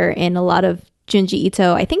character in a lot of Junji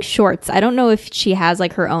Ito, I think, shorts. I don't know if she has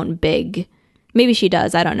like her own big... Maybe she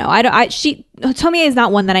does. I don't know. Tomie is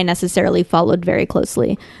not one that I necessarily followed very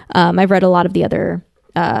closely. I've read a lot of the other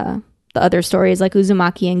stories, like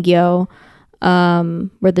Uzumaki and Gyo,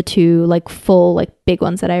 were the 2 like full like big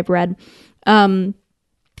ones that I've read.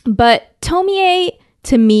 But Tomie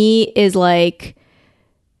to me is like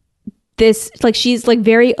this, like, she's like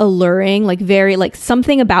very alluring, like very, like,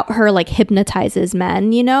 something about her like hypnotizes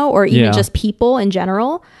men, you know, or even just people in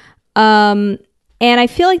general. And I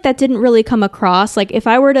feel like that didn't really come across. Like, if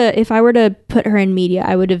I were to put her in media,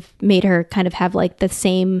 I would have made her kind of have like the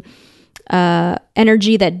same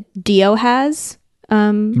energy that Dio has. You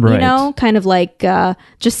know, kind of like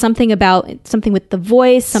just something with the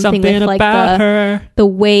voice, something with like the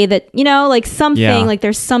way that, you know, like something like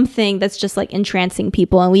there's something that's just like entrancing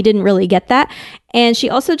people, and we didn't really get that. And she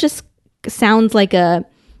also just sounds like a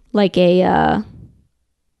villain,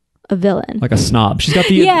 like a snob. She's got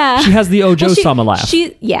the she has the Ojo-sama laugh.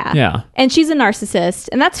 And she's a narcissist,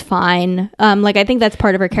 and that's fine. Like, I think that's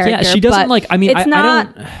part of her character. Yeah, she doesn't like. I mean, it's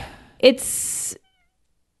not. It's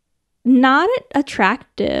not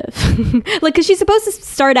attractive. Like, because she's supposed to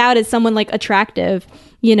start out as someone like attractive,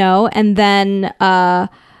 you know, and then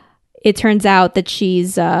it turns out that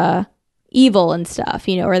she's evil and stuff,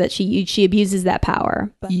 you know, or that she abuses that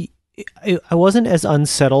power. But I wasn't as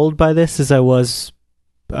unsettled by this as I was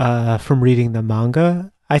from reading the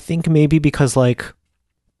manga. I think maybe because like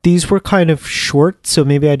these were kind of short, so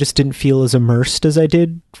maybe I just didn't feel as immersed as I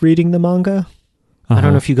did reading the manga. I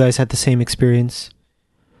don't know if you guys had the same experience.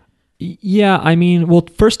 Yeah, I mean, well,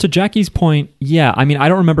 first to Jackie's point, yeah, I mean, I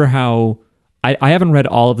don't remember how... I haven't read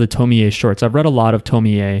all of the Tomie shorts. I've read a lot of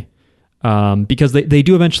Tomie because they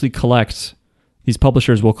do eventually collect... These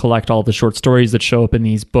publishers will collect all of the short stories that show up in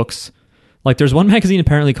these books. Like, there's one magazine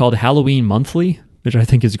apparently called Halloween Monthly, which I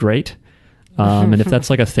think is great. And if that's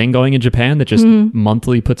like a thing going in Japan that just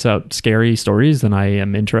monthly puts out scary stories, then I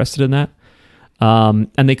am interested in that.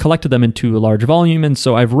 And they collected them into a large volume, and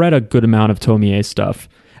so I've read a good amount of Tomie stuff.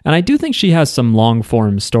 And I do think she has some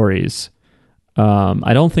long-form stories.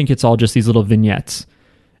 I don't think it's all just these little vignettes.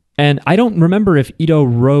 And I don't remember if Ito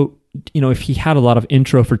wrote, you know, if he had a lot of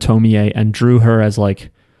intro for Tomie and drew her as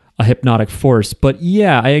like a hypnotic force. But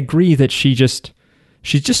yeah, I agree that she's just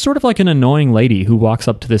sort of like an annoying lady who walks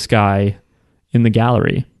up to this guy in the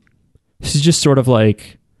gallery. She's just sort of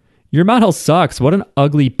like, your model sucks. What an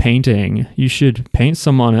ugly painting. You should paint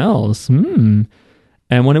someone else.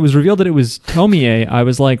 And when it was revealed that it was Tomie, I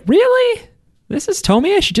was like, really? This is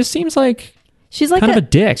Tomie? She just seems like she's like kind of a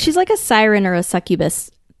dick. She's like a siren or a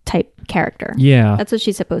succubus type character. Yeah. That's what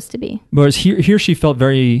she's supposed to be. Whereas here she felt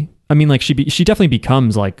very... I mean, like, she definitely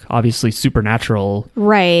becomes, like, obviously supernatural.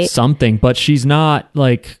 Right. Something, but she's not,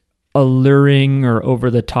 like... alluring or over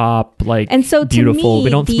the top, like, and so beautiful. Me,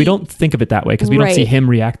 we don't think of it that way because we don't see him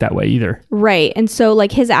react that way either. Right. And so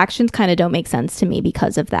like his actions kind of don't make sense to me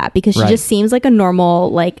because of that, because she just seems like a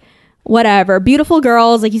normal, like, whatever, beautiful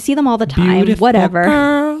girls, like you see them all the time, beautiful whatever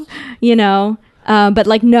girl. You know, but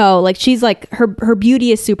like no, like she's like her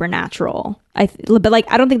beauty is supernatural. But like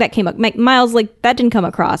I don't think that came up. Like Miles, like that didn't come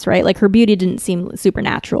across, right? Like her beauty didn't seem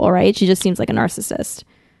supernatural, right? She just seems like a narcissist.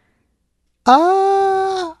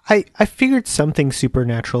 I figured something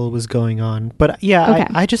supernatural was going on, but yeah, okay.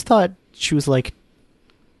 I just thought she was like,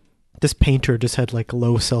 this painter just had like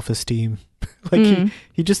low self-esteem. Like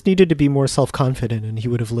he just needed to be more self-confident and he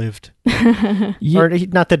would have lived. Or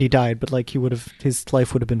not that he died, but like his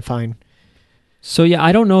life would have been fine. So yeah,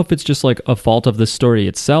 I don't know if it's just like a fault of the story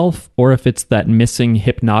itself or if it's that missing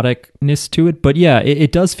hypnoticness to it, but yeah,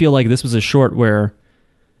 it does feel like this was a short where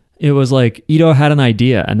it was like Ito had an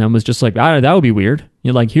idea and then was just like, that would be weird.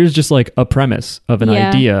 You're like, here's just like a premise of an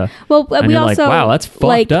idea. Well, and we also, like, wow, that's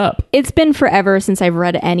fucked up. It's been forever since I've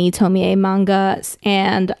read any Tomie manga,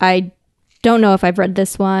 and I don't know if I've read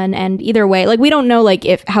this one. And either way, like, we don't know like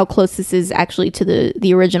how close this is actually to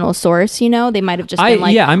the original source. You know, they might have just been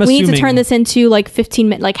like, we need to turn this into like 15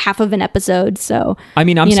 minutes, like half of an episode. So I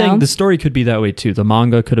mean, I'm saying the story could be that way too. The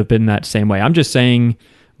manga could have been that same way. I'm just saying.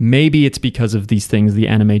 Maybe it's because of these things the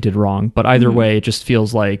anime did wrong, but either way, it just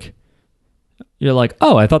feels like you're like,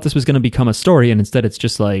 oh, I thought this was going to become a story, and instead it's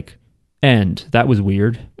just like, end. That was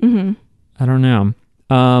weird. I don't know.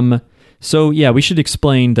 So yeah, we should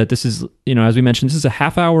explain that this is, you know, as we mentioned, this is a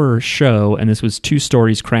half-hour show, and this was 2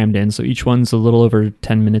 stories crammed in, so each one's a little over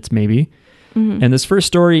 10 minutes maybe. And this first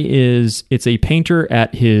story is, it's a painter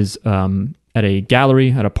at his, at a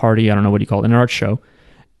gallery, at a party, I don't know what you call it, an art show,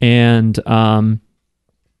 and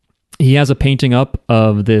he has a painting up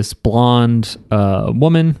of this blonde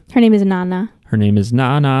woman. Her name is Nana. Her name is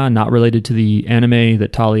Nana, not related to the anime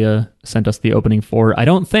that Talia sent us the opening for, I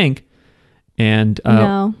don't think. And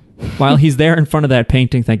no. While he's there in front of that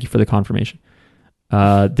painting, thank you for the confirmation.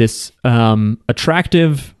 This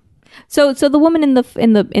attractive. So the woman in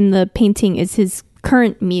the painting is his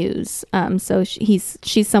current muse. So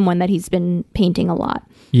she's someone that he's been painting a lot.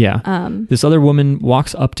 Yeah. This other woman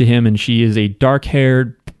walks up to him, and she is a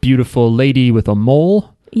dark-haired, beautiful lady with a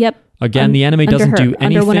mole. Yep. Again, the anime doesn't do anything.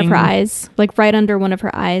 Under one of her eyes. Like right under one of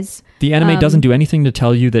her eyes. The anime doesn't do anything to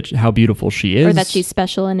tell you that how beautiful she is. Or that she's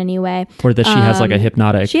special in any way. Or that she has like a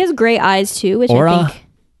hypnotic She has gray eyes too, which aura. I think...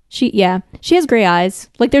 She has gray eyes.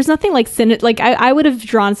 Like there's nothing like... Like I would have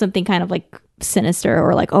drawn something kind of like sinister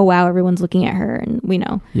or like, oh wow, everyone's looking at her and we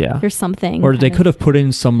know. Yeah. There's something. Or they could have put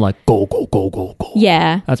in some like go, go, go, go, go.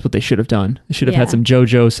 Yeah. That's what they should have done. They should have had some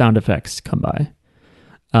JoJo sound effects come by.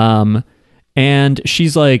 And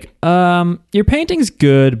she's like, your painting's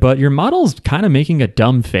good, but your model's kind of making a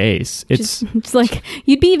dumb face. It's like,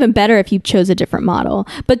 you'd be even better if you chose a different model.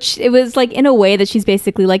 But it was like in a way that she's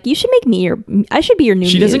basically like, you should make me I should be your new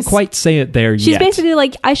muse. She doesn't quite say it there yet. She's basically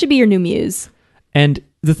like, I should be your new muse. And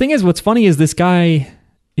the thing is, what's funny is this guy,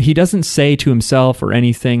 he doesn't say to himself or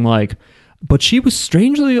anything like, but she was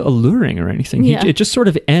strangely alluring or anything. Yeah. It just sort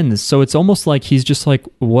of ends. So it's almost like he's just like,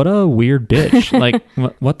 what a weird bitch. Like,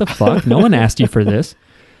 what the fuck? No one asked you for this.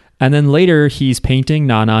 And then later he's painting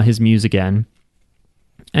Nana, his muse, again.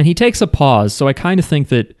 And he takes a pause. So I kind of think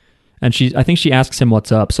that, and I think she asks him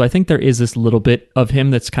what's up. So I think there is this little bit of him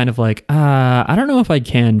that's kind of like, I don't know if I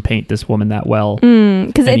can paint this woman that well.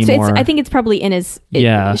 Because I think it's probably in his...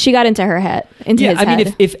 She got into her head. His head. I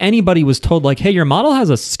mean, if anybody was told like, hey, your model has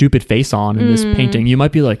a stupid face on in this painting, you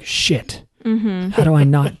might be like, shit, how do I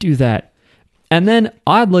not do that? And then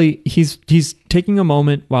oddly, he's taking a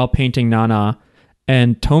moment while painting Nana,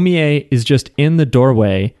 and Tomie is just in the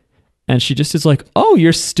doorway. And she just is like, oh,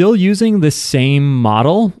 you're still using the same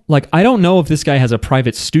model? Like, I don't know if this guy has a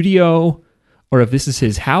private studio or if this is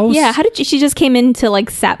his house. Yeah, how did she just came in to like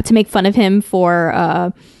to make fun of him for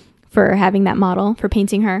having that model, for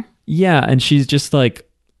painting her? Yeah, and she's just like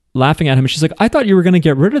laughing at him. She's like, I thought you were going to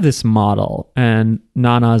get rid of this model. And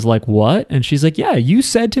Nana's like, what? And she's like, yeah, you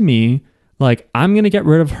said to me, like, I'm going to get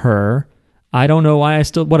rid of her. I don't know why I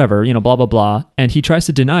still, whatever, blah, blah, blah. And he tries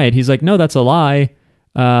to deny it. He's like, no, that's a lie.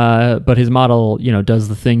 But his model, does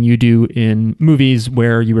the thing you do in movies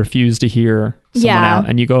where you refuse to hear someone out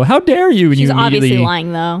and you go, how dare you? And she's obviously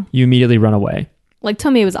lying though. You immediately run away. Like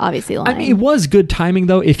Tomie was obviously lying. I mean, it was good timing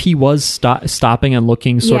though. If he was stopping and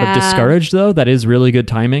looking sort of discouraged though, that is really good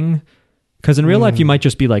timing. Because in real life, you might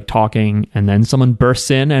just be like talking and then someone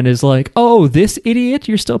bursts in and is like, oh, this idiot,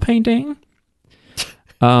 you're still painting?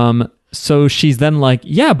 So she's then like,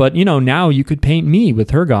 yeah, but now you could paint me with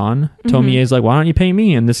her gone. Tomie is like, why don't you paint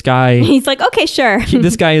me? And this guy, he's like, okay, sure.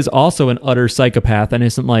 This guy is also an utter psychopath and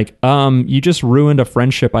isn't like, you just ruined a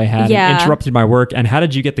friendship I had and interrupted my work. And how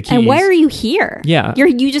did you get the keys? And why are you here? Yeah.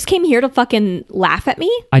 You just came here to fucking laugh at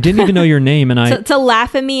me? I didn't even know your name. And to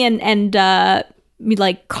laugh at me and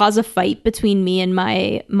like cause a fight between me and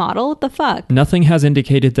my model? What the fuck? Nothing has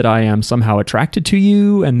indicated that I am somehow attracted to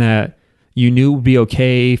you and that you knew it would be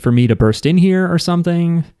okay for me to burst in here or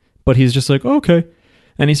something. But he's just like, oh, okay.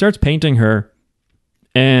 And he starts painting her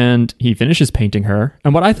and he finishes painting her.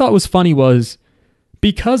 And what I thought was funny was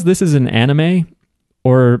because this is an anime,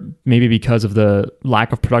 or maybe because of the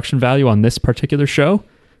lack of production value on this particular show,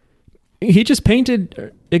 he just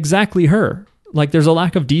painted exactly her. Like there's a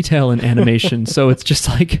lack of detail in animation. So it's just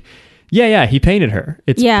like, yeah, he painted her.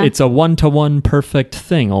 It's a 1-to-1 perfect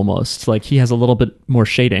thing almost. Like he has a little bit more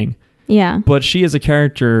shading. Yeah. But she is a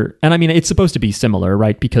character, and I mean, it's supposed to be similar,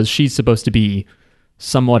 right? Because she's supposed to be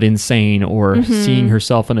somewhat insane or seeing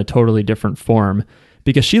herself in a totally different form.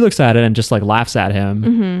 Because she looks at it and just like laughs at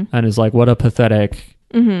him and is like, what a pathetic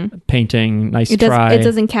painting. Nice try. It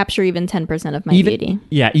doesn't capture even 10% of my beauty.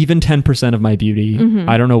 Yeah, even 10% of my beauty.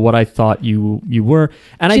 I don't know what I thought you were.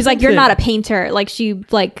 And she's like, you're not a painter. Like she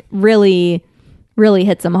like really, really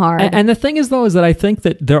hits him hard. And the thing is though, is that I think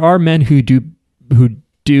that there are men who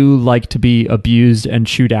do like to be abused and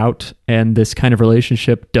chewed out, and this kind of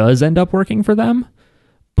relationship does end up working for them.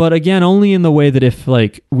 But again, only in the way that if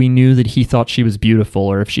like we knew that he thought she was beautiful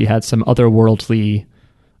or if she had some otherworldly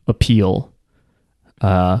appeal.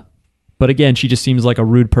 But again, she just seems like a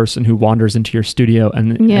rude person who wanders into your studio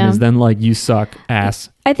and is then like, you suck,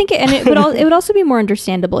 ass. I think it would also be more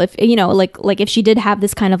understandable if, like if she did have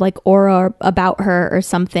this kind of like aura about her or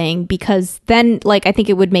something, because then like, I think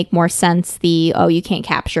it would make more sense you can't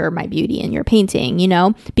capture my beauty in your painting,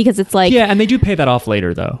 because it's like. Yeah. And they do pay that off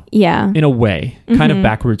later though. Yeah. In a way, kind of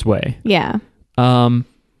backwards way. Yeah.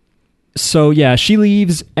 So yeah, she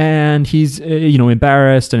leaves and he's,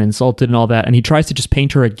 embarrassed and insulted and all that. And he tries to just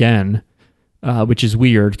paint her again, which is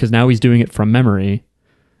weird because now he's doing it from memory.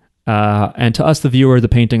 And to us, the viewer, the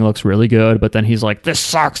painting looks really good, but then he's like, this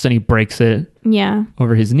sucks. And he breaks it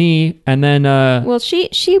over his knee. And then, well,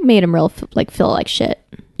 she made him feel like shit.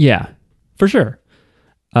 Yeah, for sure.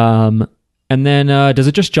 And then, does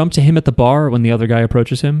it just jump to him at the bar when the other guy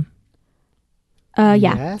approaches him?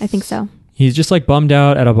 Yeah, I think so. He's just like bummed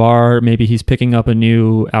out at a bar. Maybe he's picking up a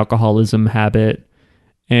new alcoholism habit.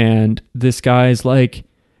 And this guy's like,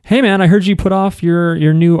 hey man, I heard you put off your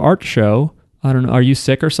new art show. I don't know. Are you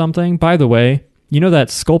sick or something? By the way, you know that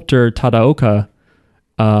sculptor Tadaoka,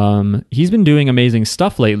 he's been doing amazing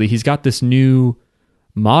stuff lately. He's got this new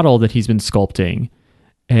model that he's been sculpting,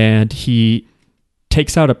 and he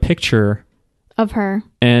takes out a picture of her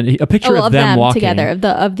and a picture of them walking together,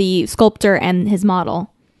 of the sculptor and his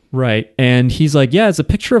model. Right. And he's like, yeah, it's a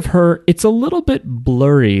picture of her. It's a little bit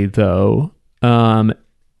blurry though. And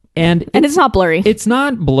it's not blurry. It's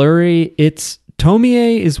not blurry. It's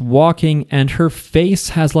Tomie is walking and her face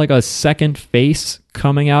has like a second face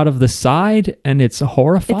coming out of the side, and it's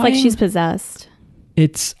horrifying. It's like she's possessed.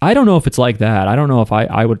 I don't know if it's like that. I don't know if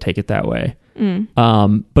I would take it that way.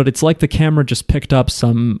 But it's like the camera just picked up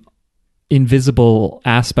some invisible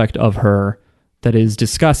aspect of her that is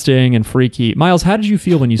disgusting and freaky. Miles, how did you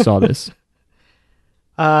feel when you saw this?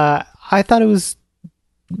 I thought it was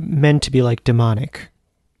meant to be like demonic.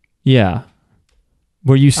 Yeah.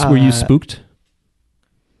 Were you spooked?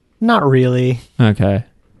 Not really. Okay.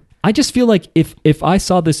 I just feel like if I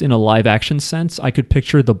saw this in a live action sense, I could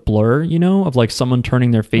picture the blur, of like someone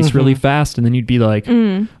turning their face really fast, and then you'd be like,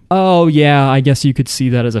 oh yeah, I guess you could see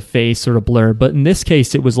that as a face sort of blur. But in this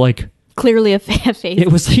case, it was like clearly a face.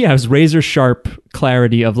 It was razor sharp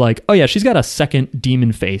clarity of like, oh yeah, she's got a second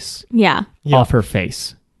demon face off her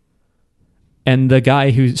face. And the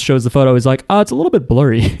guy who shows the photo is like, oh, it's a little bit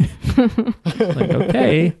blurry. Like,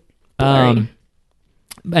 okay. Blurry.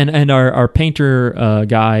 And our painter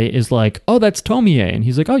guy is like, oh, that's Tomie. And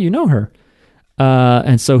he's like, oh, you know her.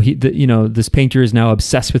 And so this painter is now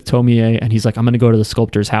obsessed with Tomie, and he's like, I'm going to go to the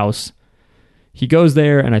sculptor's house. He goes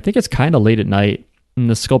there, and I think it's kind of late at night. And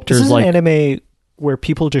the sculptor's this is like, an anime where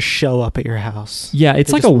people just show up at your house. Yeah,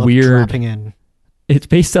 it's like a weird dropping in. It's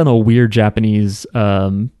based on a weird Japanese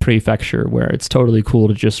prefecture where it's totally cool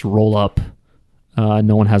to just roll up.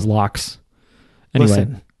 No one has locks. Anyway.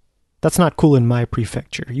 Listen, that's not cool in my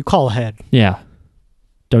prefecture. You call ahead. Yeah.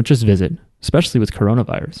 Don't just visit, especially with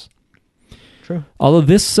coronavirus. True. Although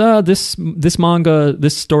this manga,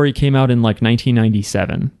 this story came out in like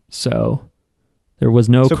 1997. So there was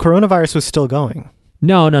no... So coronavirus was still going?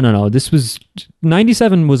 No. This was...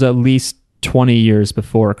 97 was at least 20 years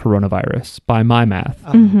before coronavirus, by my math.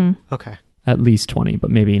 Okay. At least 20, but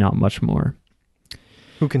maybe not much more.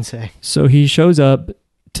 Who can say? So he shows up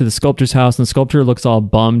to the sculptor's house, and the sculptor looks all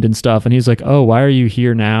bummed and stuff, and he's like, oh, why are you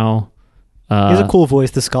here now? He has a cool voice,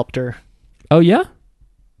 the sculptor. Oh, yeah?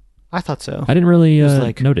 I thought so. I didn't really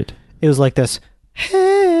note it. It was like this,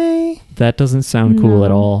 hey. That doesn't sound cool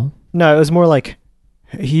at all. No, it was more like,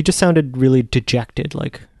 he just sounded really dejected,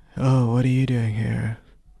 like, oh, what are you doing here?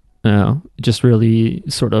 Oh, just really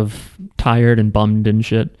sort of tired and bummed and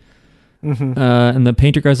shit. Mm-hmm. And the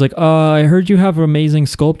painter guy's like, oh, I heard you have amazing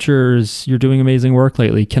sculptures. You're doing amazing work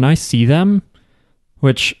lately. Can I see them?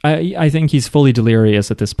 Which I think he's fully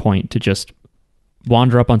delirious at this point to just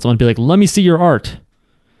wander up on someone and be like, let me see your art.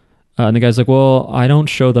 And the guy's like, well, I don't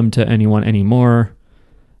show them to anyone anymore.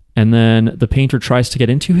 And then the painter tries to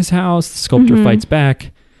get into his house. The sculptor fights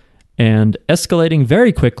back. And escalating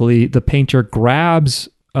very quickly, the painter grabs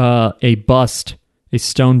a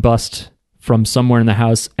stone bust from somewhere in the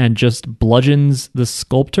house and just bludgeons the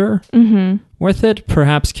sculptor with it,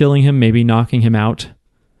 perhaps killing him, maybe knocking him out.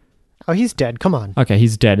 Oh, he's dead. Come on. Okay,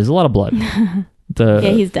 he's dead. There's a lot of blood. Yeah,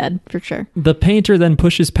 he's dead for sure. The painter then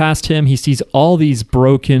pushes past him. He sees all these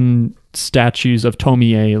broken statues of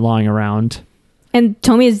Tomie lying around. And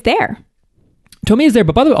Tomie is there. Tomie is there,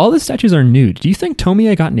 but by the way, all the statues are nude. Do you think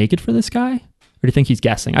Tomie got naked for this guy? Or do you think he's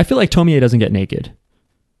guessing? I feel like Tomie doesn't get naked.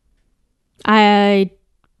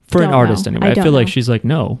 For an artist, anyway. I feel like she's like,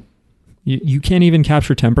 no, you can't even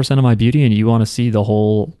capture 10% of my beauty, and you want to see the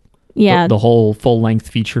whole, the whole full length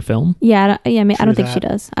feature film. Yeah. I don't think she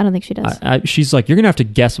does. I don't think she does. She's like, you're gonna have to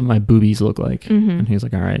guess what my boobies look like, and he's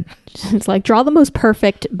like, all right. It's like, draw the most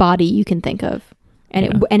perfect body you can think of,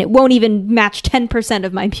 and it won't even match 10%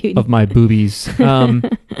 of my beauty of my boobies. So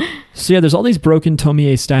yeah, there's all these broken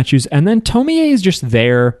Tomie statues, and then Tomie is just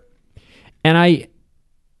there, and I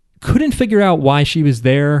couldn't figure out why she was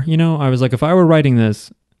there. I was like, if I were writing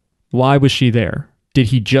this, why was she there? Did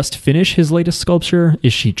he just finish his latest sculpture?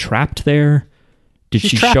 Is she trapped there? Did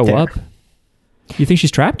she show up? You think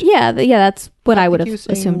she's trapped? Yeah, that's what I would have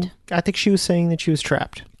assumed. I think she was saying that she was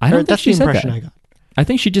trapped. I don't think she said that. I got. I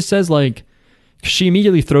think she just says like, she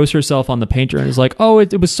immediately throws herself on the painter and is like, oh,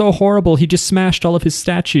 it was so horrible. He just smashed all of his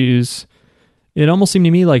statues. It almost seemed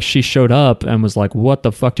to me like she showed up and was like, what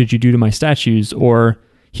the fuck did you do to my statues? Or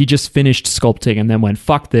he just finished sculpting and then went,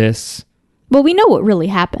 fuck this, Well, we know what really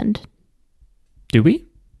happened. Do we?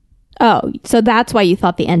 Oh, so that's why you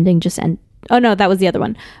thought the ending just end. Oh no, that was the other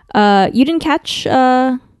one. You didn't catch.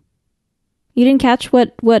 You didn't catch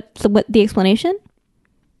what the explanation?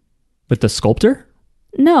 With the sculptor?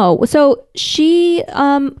 No. So she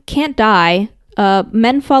can't die.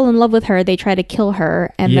 Men fall in love with her. They try to kill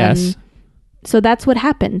her, and then so that's what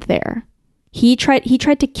happened there. He tried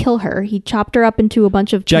to kill her. He chopped her up into a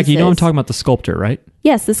bunch of Jackie, pieces. you know I'm talking about the sculptor, right?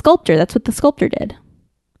 Yes, the sculptor. That's what the sculptor did.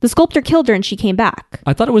 The sculptor killed her and she came back.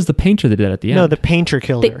 I thought it was the painter that did it at the end. No, the painter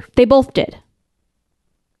killed her. They both did.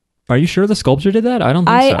 Are you sure the sculptor did that? I don't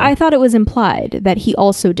think so. I thought it was implied that he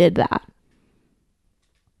also did that.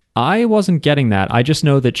 I wasn't getting that. I just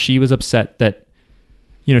know that she was upset that,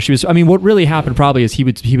 she was, what really happened probably is he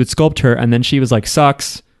would sculpt her and then she was like,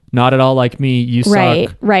 sucks, not at all like me, you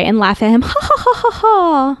suck. Right, and laugh at him, ha ha ha ha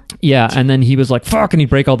ha. Yeah, and then he was like, fuck, and he'd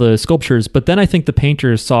break all the sculptures. But then I think the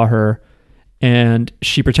painter saw her and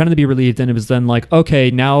she pretended to be relieved and it was then like,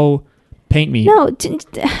 okay, now paint me. No,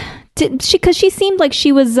 because she seemed like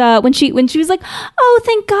she was, when she was like, oh,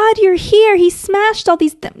 thank God you're here. He smashed all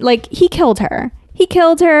these, he killed her. He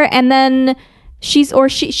killed her and then she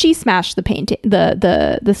smashed the painting,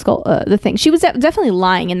 the skull, the thing. She was definitely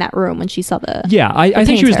lying in that room when she saw the. Yeah, I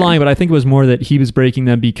think she was lying, but I think it was more that he was breaking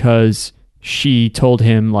them because she told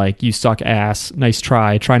him like, you suck ass, nice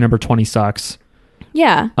try number 20 sucks.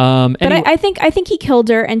 Yeah. But anyway, I think he killed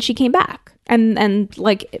her and she came back. And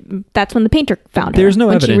like that's when the painter found her. There's no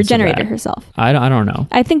when evidence she regenerated of that. herself. I don't know.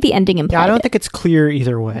 I think the ending implied. Yeah, I don't think it's clear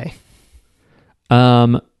either way.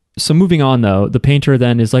 So moving on though, the painter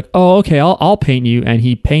then is like, oh, okay, I'll paint you, and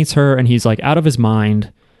he paints her, and he's like out of his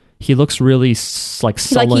mind. He looks really like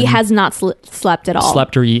sullen. Like he has not slept at all.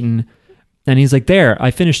 Slept or eaten. And he's like, there,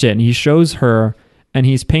 I finished it. And he shows her, and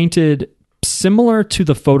he's painted similar to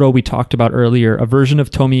the photo we talked about earlier, a version of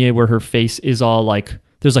Tomie where her face is all like,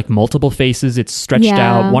 there's like multiple faces. It's stretched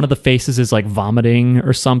out. One of the faces is like vomiting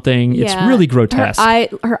or something. Yeah. It's really grotesque.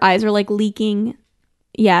 Her eyes are like leaking.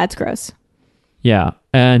 Yeah, it's gross. Yeah.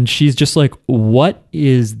 And she's just like, what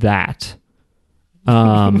is that?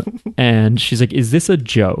 And she's like, is this a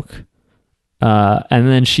joke? And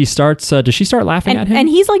then she starts, does she start laughing at him? And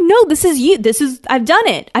he's like, no, this is you. I've done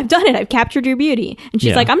it. I've captured your beauty. And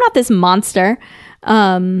she's like, I'm not this monster.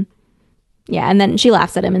 Yeah. And then she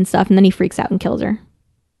laughs at him and stuff. And then he freaks out and kills her.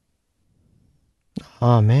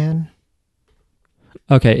 Oh, man.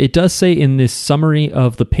 Okay. It does say in this summary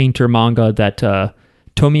of the Painter manga that,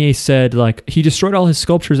 Tomie said, like, he destroyed all his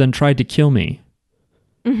sculptures and tried to kill me.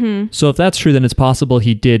 Mm-hmm. So if that's true, then it's possible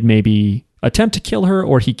he did maybe attempt to kill her,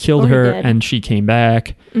 or he killed her and she came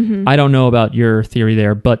back. Mm-hmm. I don't know about your theory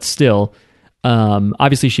there, but still,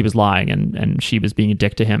 obviously she was lying and she was being a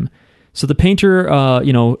dick to him. So the painter,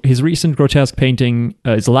 his recent grotesque painting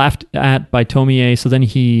is laughed at by Tomie, so then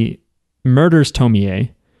he murders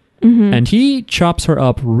Tomie, and he chops her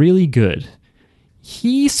up really good.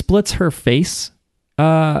 He splits her face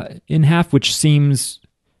in half, which seems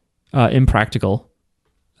impractical.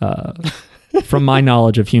 From my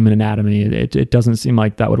knowledge of human anatomy, it doesn't seem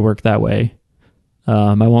like that would work that way.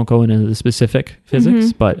 I won't go into the specific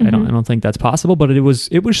physics, but I don't think that's possible. But it was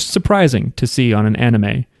surprising to see on an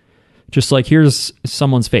anime, just like here's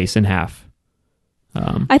someone's face in half.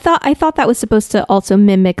 I thought that was supposed to also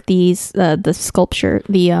mimic the sculpture,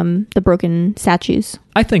 the broken statues.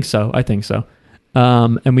 I think so.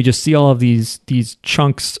 And we just see all of these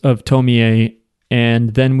chunks of Tomie,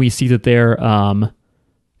 and then we see that they're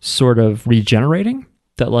sort of regenerating,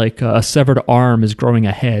 that like a severed arm is growing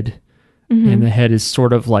a head, and the head is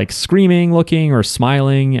sort of like screaming looking or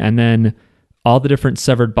smiling, and then all the different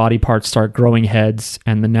severed body parts start growing heads,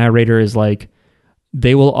 and the narrator is like,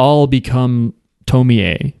 they will all become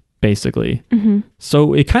Tomie, basically.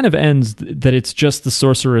 So it kind of ends that it's just the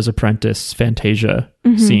Sorcerer's Apprentice Fantasia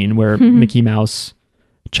scene where Mickey Mouse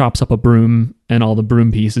chops up a broom and all the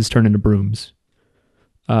broom pieces turn into brooms.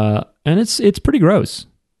 And it's pretty gross.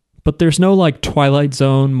 But there's no like Twilight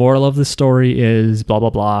Zone moral of the story is blah,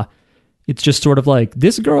 blah, blah. It's just sort of like,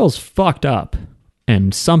 this girl's fucked up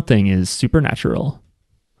and something is supernatural.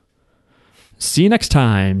 See you next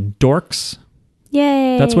time, dorks.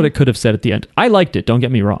 Yay. That's what it could have said at the end. I liked it, don't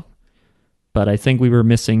get me wrong. But I think we were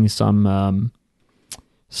missing some of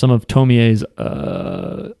Tomie's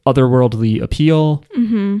otherworldly appeal.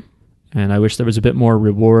 And I wish there was a bit more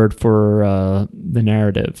reward for the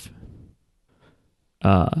narrative.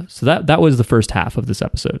 So that was the first half of this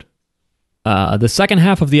episode. The second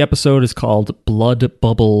half of the episode is called Blood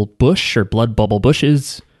Bubble Bush, or Blood Bubble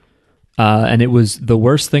Bushes. And it was the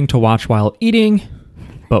worst thing to watch while eating.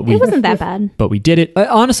 But it wasn't that bad. But we did it.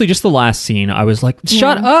 Honestly, just the last scene, I was like,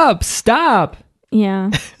 shut up, stop. Yeah.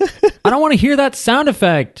 I don't want to hear that sound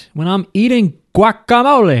effect when I'm eating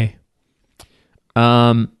guacamole.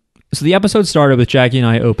 So the episode started with Jackie and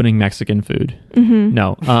I opening Mexican food. Mm-hmm.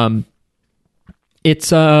 No. It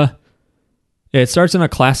starts in a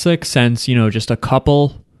classic sense, just a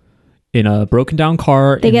couple in a broken down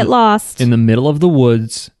car. They get lost in the middle of the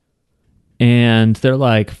woods. And they're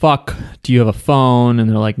like, fuck, do you have a phone? And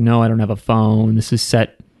they're like, no, I don't have a phone. This is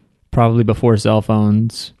set probably before cell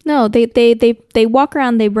phones. No, they walk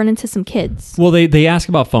around, they run into some kids. Well, they ask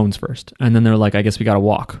about phones first. And then they're like, I guess we got to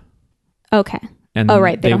walk. Okay. And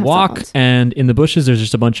right. They walk, and in the bushes, there's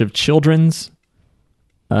just a bunch of children's.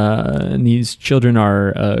 And these children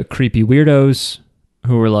are creepy weirdos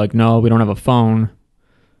who are like, no, we don't have a phone.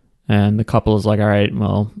 And the couple is like, all right,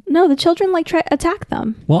 well... No, the children try to attack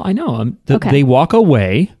them. Well, I know. Okay. They walk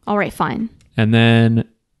away. All right, fine. And then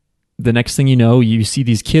the next thing you know, you see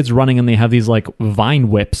these kids running and they have these vine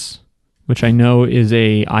whips, which I know is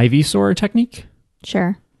a Ivysaur technique.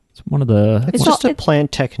 Sure. It's one of the... It's just a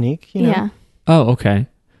plant technique, Yeah. Oh, okay.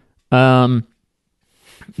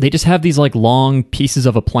 They just have these long pieces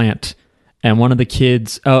of a plant. And one of the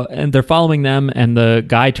kids, and they're following them, and the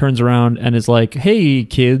guy turns around and is like, hey,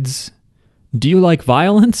 kids, do you like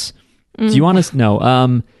violence? Do you want to... No.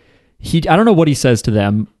 I don't know what he says to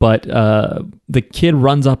them, but the kid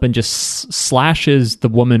runs up and just slashes the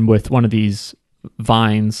woman with one of these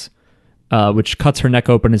vines, which cuts her neck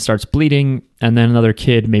open and starts bleeding. And then another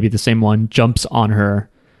kid, maybe the same one, jumps on her.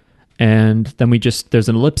 And then there's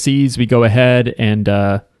an ellipses. We go ahead and...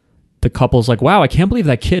 the couple's like, wow, I can't believe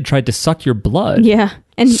that kid tried to suck your blood. Yeah.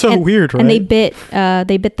 And weird, right? And they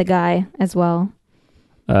bit the guy as well.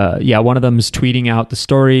 One of them is tweeting out the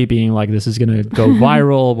story, being like, this is going to go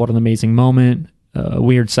viral. What an amazing moment.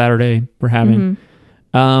 Weird Saturday we're having.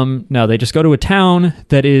 Mm-hmm. No, they just go to a town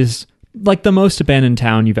that is the most abandoned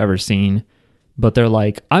town you've ever seen. But they're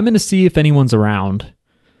like, I'm going to see if anyone's around.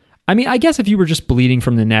 I mean, I guess if you were just bleeding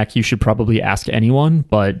from the neck, you should probably ask anyone,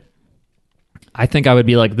 but... I think I would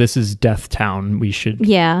be like, this is Death Town. We should...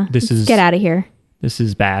 Yeah. Get out of here. This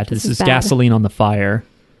is bad. This is bad. Gasoline on the fire.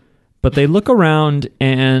 But they look around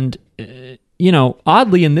and,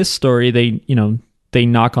 oddly in this story, they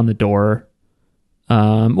knock on the door.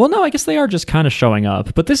 Well, no, I guess they are just kind of showing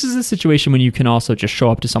up. But this is a situation when you can also just show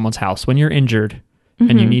up to someone's house when you're injured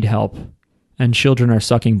and you need help and children are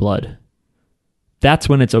sucking blood. That's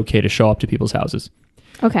when it's okay to show up to people's houses.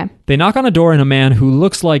 Okay. They knock on a door and a man who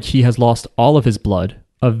looks like he has lost all of his blood,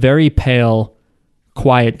 a very pale,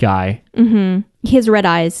 quiet guy. Mm-hmm. He has red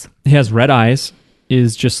eyes. He has red eyes,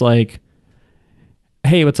 is just like,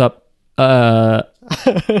 hey, what's up?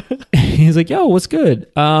 He's like, yo, what's good?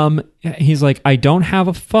 He's like, I don't have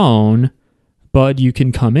a phone, but you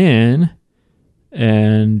can come in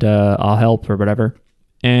and I'll help or whatever.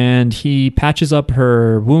 And he patches up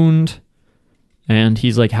her wound. And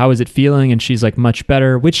he's like, how is it feeling? And she's like, much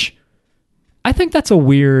better, which I think that's a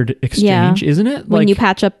weird exchange, isn't it? When you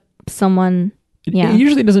patch up someone, it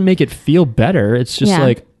usually doesn't make it feel better. It's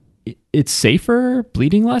just it's safer,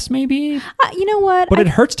 bleeding less maybe. You know what? But it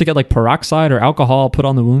hurts to get peroxide or alcohol put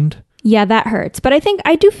on the wound. Yeah, that hurts. But I think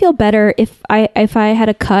I do feel better if I had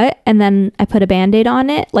a cut and then I put a Band-Aid on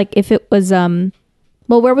it. If it was...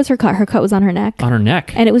 Well, where was her cut? Her cut was on her neck. On her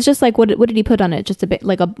neck. And it was just what did he put on it? Just a bit,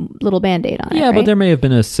 a little Band-Aid on it, Yeah, but there may have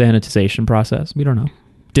been a sanitization process. We don't know.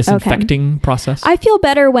 Disinfecting process. I feel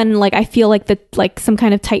better when I feel some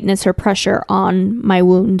kind of tightness or pressure on my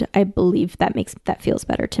wound. I believe that feels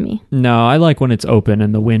better to me. No, I like when it's open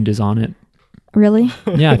and the wind is on it. Really?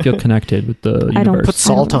 Yeah, I feel connected with the universe. I don't put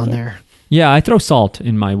salt on there. Yeah, I throw salt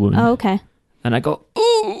in my wound. Oh, okay. And I go,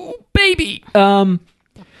 ooh, baby.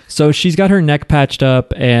 So she's got her neck patched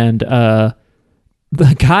up, and the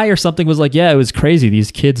guy or something was like, yeah, it was crazy.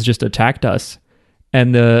 These kids just attacked us.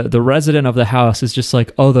 And the resident of the house is just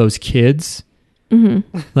like, oh, those kids?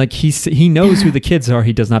 Mm-hmm. He knows who the kids are.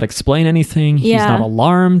 He does not explain anything. He's not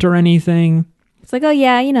alarmed or anything. It's like, oh,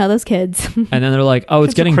 yeah, those kids. And then they're like, oh,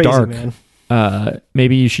 it's getting crazy, dark. Man.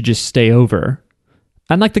 Maybe you should just stay over.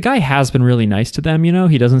 And the guy has been really nice to them,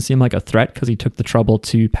 He doesn't seem like a threat because he took the trouble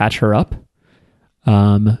to patch her up.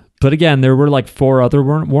 But again, there were 4 other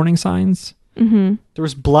warning signs. Mm-hmm. There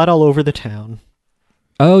was blood all over the town.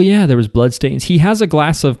 Oh yeah, there was blood stains. He has a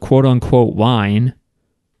glass of quote unquote wine,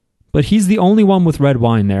 but he's the only one with red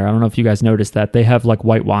wine there. I don't know if you guys noticed that. They have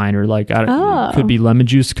white wine or could be lemon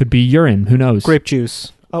juice, could be urine. Who knows? Grape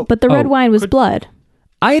juice. Oh, but the red wine was blood.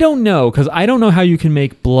 I don't know, because I don't know how you can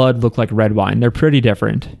make blood look like red wine. They're pretty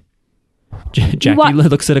different. Jackie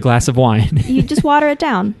looks at a glass of wine. You just water it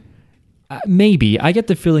down. maybe. I get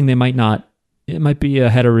the feeling they might not. It might be a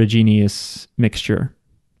heterogeneous mixture.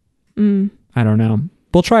 I don't know.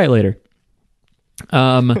 We'll try it later.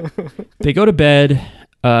 They go to bed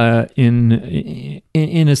in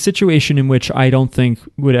a situation in which I don't think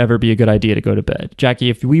would ever be a good idea to go to bed. Jackie,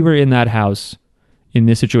 if we were in that house in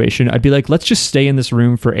this situation, I'd be like, let's just stay in this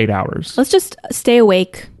room for 8 hours. Let's just stay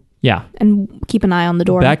awake. Yeah. And keep an eye on the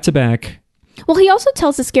door. Back to back. Well, he also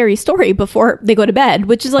tells a scary story before they go to bed,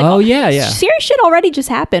 which is like, oh yeah. Serious shit already just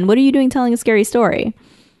happened. What are you doing telling a scary story?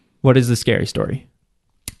 What is the scary story?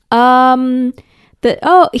 He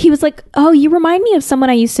was like, oh, you remind me of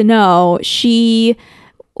someone I used to know. She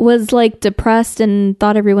was like depressed and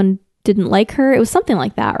thought everyone didn't like her. It was something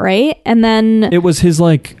like that, right? And then it was his,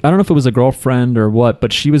 like, I don't know if it was a girlfriend or what,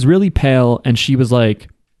 but she was really pale and she was like,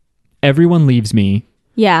 everyone leaves me.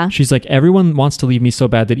 Yeah. She's like, everyone wants to leave me so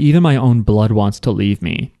bad that even my own blood wants to leave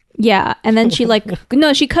me. Yeah. And then she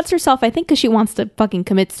she cuts herself, I think, because she wants to fucking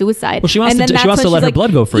commit suicide. Well, she wants to let her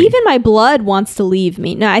blood go free. Even my blood wants to leave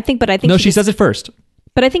me. No, I think. No, she says it first.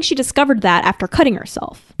 But I think she discovered that after cutting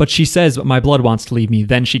herself. But she says, my blood wants to leave me.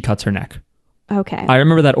 Then she cuts her neck. Okay. I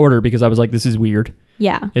remember that order because I was like, this is weird.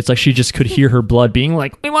 Yeah. It's like she just could hear her blood being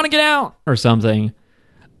like, we want to get out or something.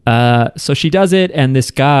 So she does it and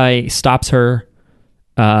this guy stops her.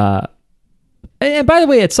 And by the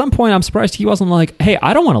way, at some point, I'm surprised he wasn't like, hey,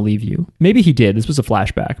 I don't want to leave you. Maybe he did. This was a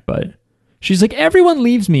flashback, but she's like, everyone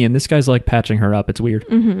leaves me. And this guy's like patching her up. It's weird.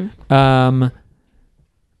 Mm-hmm.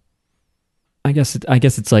 I guess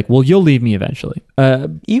it's like, well, you'll leave me eventually.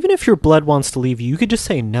 Even if your blood wants to leave you, you could just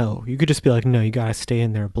say no. You could just be like, no, you got to stay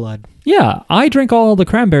in there, blood. Yeah. I drink all the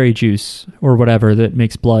cranberry juice or whatever that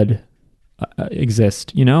makes blood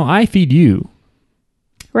exist. You know, I feed you.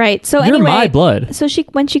 Right. So you're anyway, my blood. So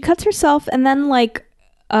when she cuts herself and then like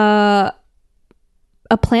a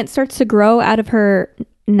plant starts to grow out of her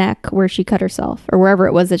neck where she cut herself or wherever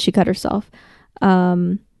it was that she cut herself,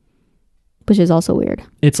 which is also weird.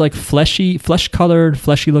 It's like flesh-colored,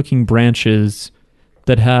 fleshy-looking branches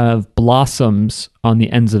that have blossoms on the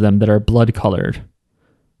ends of them that are blood-colored.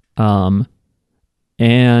 And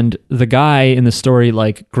the guy in the story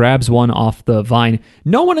like grabs one off the vine.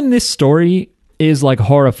 No one in this story is like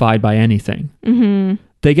horrified by anything. Mm-hmm.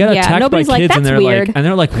 They get attacked by kids and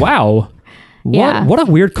they're like, wow, what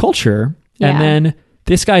a weird culture. Yeah. And then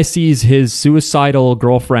this guy sees his suicidal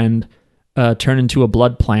girlfriend turn into a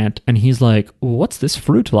blood plant and he's like, what's this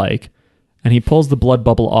fruit like? And he pulls the blood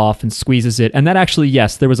bubble off and squeezes it. And that actually,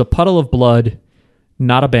 yes, there was a puddle of blood,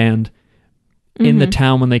 not a band, in the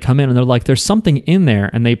town when they come in and they're like, there's something in there.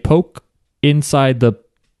 And they poke inside the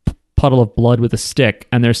puddle of blood with a stick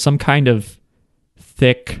and there's some kind of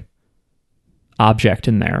thick object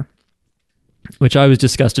in there, which I was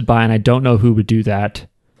disgusted by, and I don't know who would do that.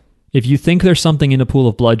 If you think there's something in a pool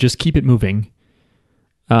of blood, just keep it moving.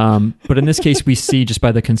 But in this case, we see just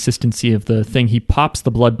by the consistency of the thing, he pops the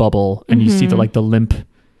blood bubble, and you see the limp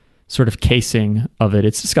sort of casing of it.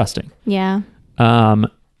 It's disgusting. Yeah.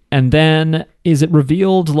 And then is it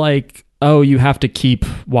revealed like, oh, you have to keep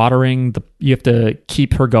watering you have to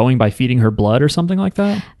keep her going by feeding her blood or something like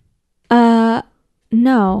that?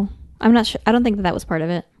 No, I'm not sure. I don't think that was part of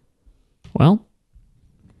it. Well,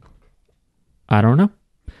 I don't know.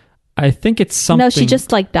 I think it's something. No, she just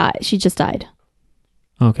died. She just died.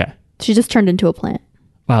 Okay. She just turned into a plant.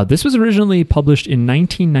 Wow, this was originally published in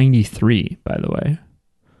 1993, by the way.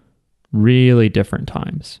 Really different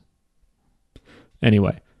times.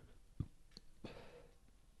 Anyway.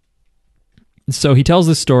 So he tells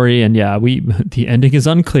this story, and yeah, the ending is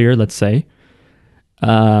unclear, let's say.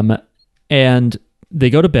 And they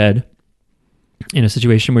go to bed in a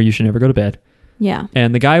situation where you should never go to bed. Yeah.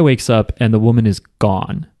 And the guy wakes up and the woman is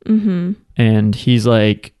gone. Mm-hmm. And he's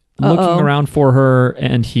like looking around for her.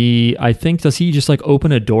 And does he just like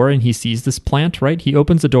open a door and he sees this plant, right? He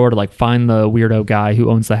opens the door to like find the weirdo guy who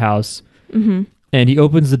owns the house. Mm-hmm. And he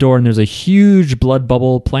opens the door and there's a huge blood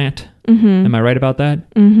bubble plant. Mm-hmm. Am I right about that?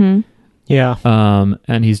 Mm-hmm. Yeah.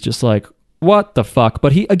 And he's just like, what the fuck?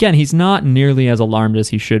 But he's not nearly as alarmed as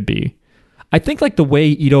he should be. I think like the way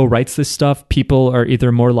Ito writes this stuff, people are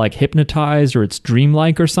either more like hypnotized or it's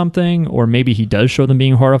dreamlike or something, or maybe he does show them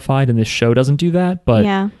being horrified and this show doesn't do that. But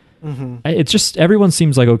yeah. It's just everyone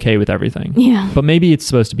seems like okay with everything. Yeah. But maybe it's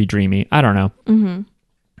supposed to be dreamy. I don't know. Mm-hmm.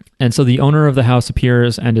 And so the owner of the house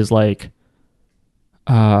appears and is like,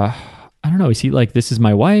 I don't know. Is he like, this is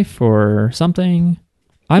my wife or something?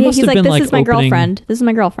 This is my girlfriend. This is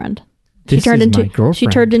my girlfriend. She turned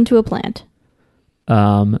into a plant.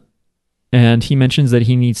 and he mentions that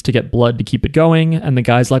he needs to get blood to keep it going. And the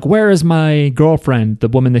guy's like, where is my girlfriend, the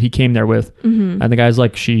woman that he came there with? And the guy's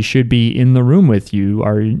like, she should be in the room with you.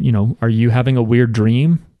 Are you having a weird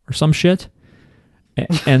dream or some shit?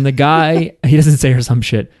 And the guy, he doesn't say or some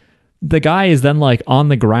shit. The guy is then like on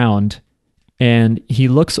the ground, and he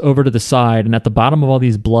looks over to the side, and at the bottom of all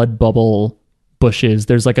these blood bubble bushes,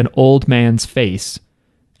 there's like an old man's face,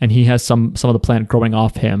 and he has some of the plant growing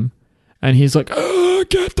off him. And he's like, oh,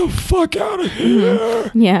 get the fuck out of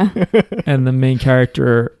here. Yeah. And the main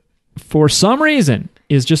character, for some reason,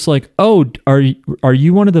 is just like, oh, are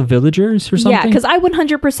you one of the villagers or something? Yeah, because I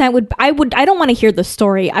 100% would. I don't want to hear the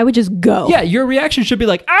story. I would just go. Yeah, your reaction should be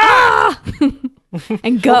like, ah!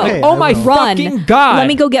 And go. Okay, oh my run. fucking God. Let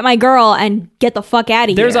me go get my girl and get the fuck out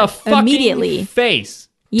of here. There's a fucking immediately. face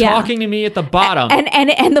talking to me at the bottom.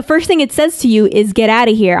 And the first thing it says to you is get out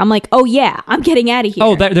of here. I'm like, oh yeah, I'm getting out of here.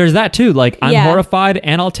 Oh, there's that too. Like, I'm horrified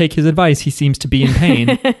and I'll take his advice. He seems to be in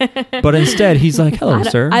pain. But instead, he's like, hello,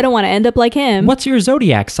 sir. I don't want to end up like him. What's your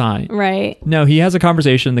zodiac sign? Right. No, he has a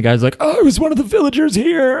conversation. The guy's like, oh, I was one of the villagers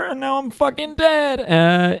here and now I'm fucking dead.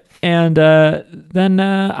 Then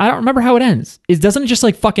I don't remember how it ends. Doesn't it just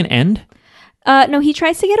like fucking end? No, he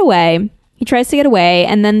tries to get away.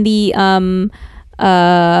 And then the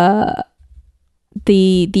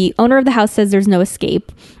owner of the house says there's no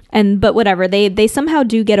escape, but whatever, they somehow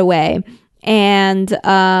do get away, and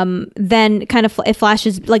then kind of it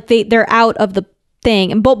flashes like they're out of the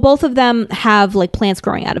thing, and both of them have like plants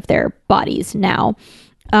growing out of their bodies now,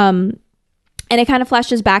 and it kind of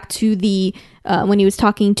flashes back to the when he was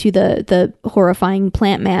talking to the horrifying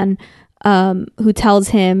plant man, who tells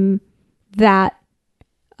him that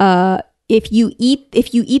if you eat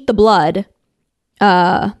the blood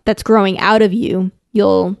that's growing out of you,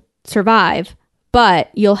 you'll survive,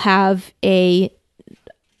 but you'll have a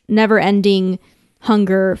never-ending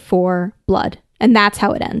hunger for blood. And that's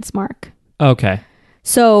how it ends, Mark. Okay.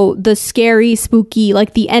 So the scary, spooky,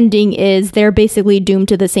 like the ending is they're basically doomed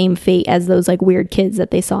to the same fate as those like weird kids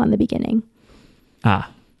that they saw in the beginning.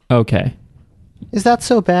 Ah, okay. Is that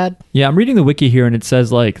so bad? Yeah, I'm reading the wiki here, and it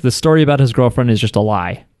says like the story about his girlfriend is just a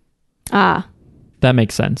lie. Ah. That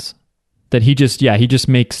makes sense. That he just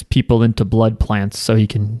makes people into blood plants so he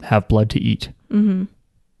can have blood to eat. Mm-hmm.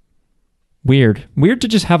 Weird to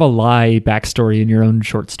just have a lie backstory in your own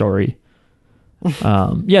short story.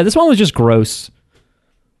 Yeah, this one was just gross.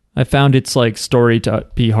 I found its like story to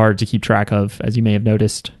be hard to keep track of, as you may have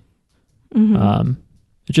noticed. Mm-hmm.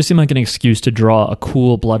 It just seemed like an excuse to draw a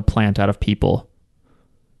cool blood plant out of people.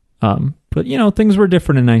 But things were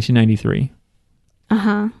different in 1993.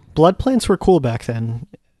 Uh-huh. Blood plants were cool back then.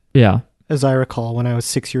 Yeah. As I recall, when I was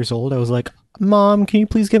 6 years old, I was like, Mom, can you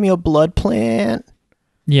please get me a blood plant?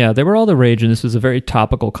 Yeah, they were all the rage, and this was a very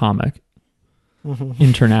topical comic,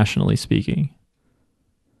 internationally speaking.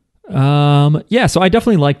 Yeah, so I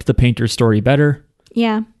definitely liked the Painter's story better.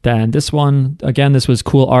 Yeah. Than this one. Again, this was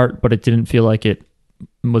cool art, but it didn't feel like it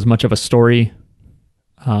was much of a story.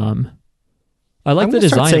 I like the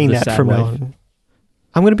design of the sad wife.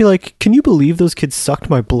 I'm going to be like, can you believe those kids sucked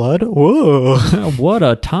my blood? Whoa. What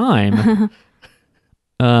a time.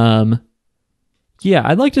 Yeah,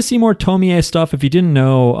 I'd like to see more Tomie stuff. If you didn't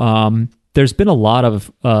know, there's been a lot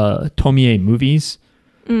of Tomie movies,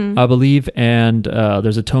 I believe, and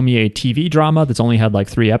there's a Tomie TV drama that's only had like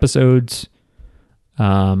 3 episodes.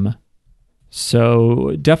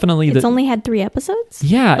 So definitely... It's only had 3 episodes?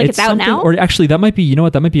 Yeah. Like it's out now? Or actually, that might be,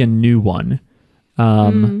 that might be a new one.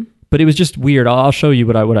 But it was just weird. I'll show you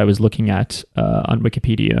what I was looking at on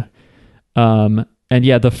Wikipedia. And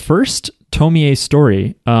yeah, the first Tomie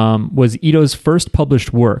story was Ito's first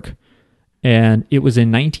published work, and it was in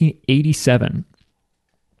 1987,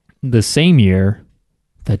 the same year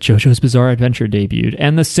that JoJo's Bizarre Adventure debuted,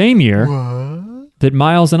 and the same year that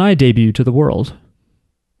Miles and I debuted to the world.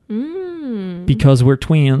 Because we're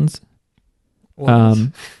twins.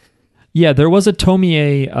 Yeah, there was a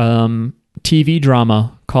Tomie TV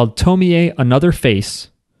drama called Tomie Another Face,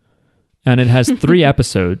 and it has 3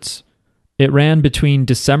 episodes. It ran between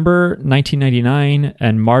December 1999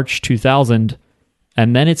 and March 2000,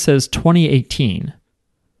 and then it says 2018,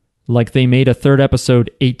 like they made a 3rd episode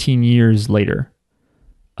 18 years later.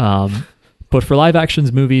 But for live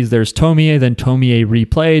actions movies, there's Tomie, then Tomie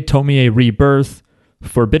Replay, Tomie Rebirth,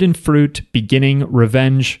 Forbidden Fruit, Beginning,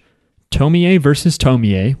 Revenge, Tomie versus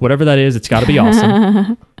Tomie, whatever that is, it's got to be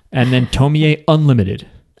awesome. And then Tomie Unlimited.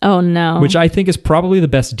 Oh, no. Which I think is probably the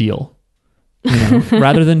best deal.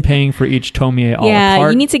 Rather than paying for each Tomie all apart. Yeah,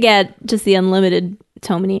 you need to get just the unlimited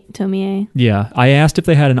Tomie. Yeah, I asked if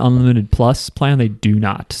they had an Unlimited Plus plan. They do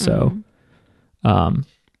not. So,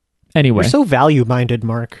 anyway. You're so value-minded,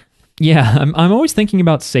 Mark. Yeah, I'm always thinking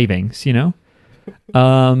about savings, you know?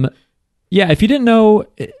 Yeah, if you didn't know,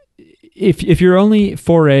 if your only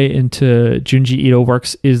foray into Junji Ito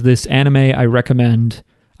works is this anime, I recommend.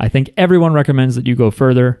 I think everyone recommends that you go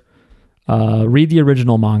further. Read the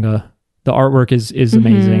original manga. The artwork is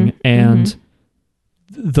amazing, and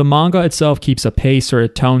the manga itself keeps a pace or a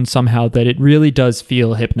tone somehow that it really does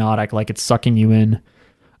feel hypnotic, like it's sucking you in.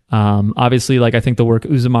 Obviously, like I think the work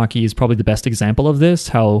Uzumaki is probably the best example of this,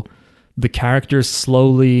 how the characters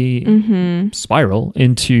slowly spiral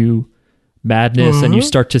into madness, and you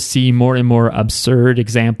start to see more and more absurd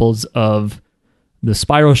examples of the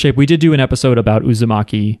spiral shape. We did do an episode about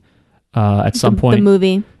Uzumaki at some point. The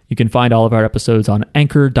movie. You can find all of our episodes on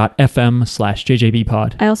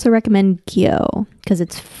anchor.fm/JJBpod. I also recommend Kyo because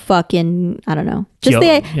it's fucking, I don't know. Just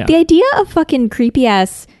Kyo, the idea of fucking creepy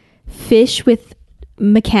ass fish with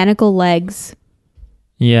mechanical legs.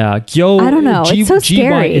 Yeah, Gyo. I don't know. It's so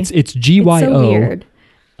scary. It's GYO. It's so weird.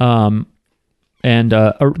 And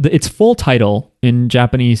its full title in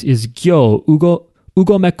Japanese is Gyo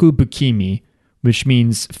Ugomeku Bukimi, which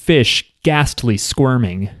means fish ghastly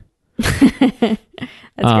squirming.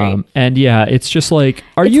 That's great. And yeah, it's just like,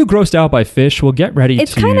 you grossed out by fish? Well, get ready.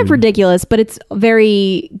 It's kind of ridiculous, but it's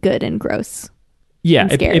very good and gross. Yeah,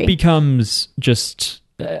 and it becomes just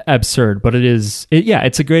absurd, but it's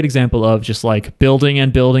a great example of just like building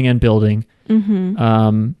and building and building.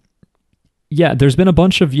 There's been a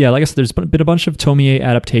bunch of like I said, there's been a bunch of Tomie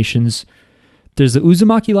adaptations. There's the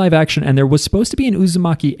Uzumaki live action, and there was supposed to be an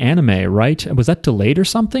Uzumaki anime, right? Was that delayed or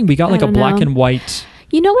something? We got like a black and white.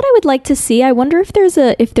 You know what I would like to see? I wonder if there's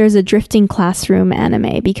a Drifting Classroom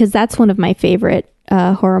anime, because that's one of my favorite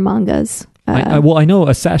horror mangas. I know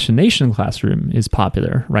Assassination Classroom is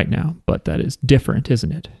popular right now, but that is different,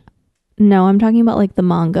 isn't it? No, I'm talking about like the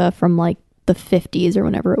manga from like the 50s or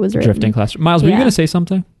whenever it was written. Drifting Classroom. Miles, were you going to say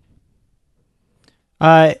something?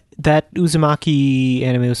 That Uzumaki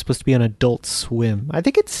anime was supposed to be on Adult Swim. I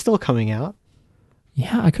think it's still coming out.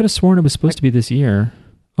 Yeah, I could have sworn it was supposed to be this year.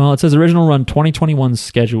 Well, it says original run 2021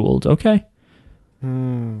 scheduled. Okay.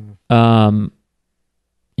 Yeah,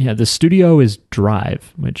 the studio is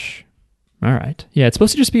Drive, which, all right. Yeah, it's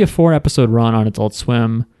supposed to just be a 4-episode run on Adult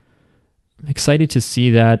Swim. I'm excited to see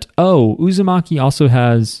that. Oh, Uzumaki also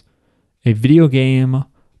has a video game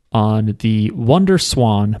on the Wonder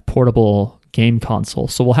Swan portable game console,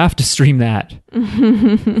 so we'll have to stream that.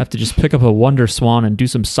 Have to just pick up a Wonder Swan and do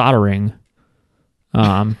some soldering.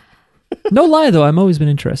 No lie, though, I've always been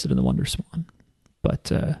interested in the Wonder Swan,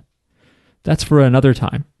 but that's for another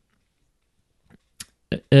time.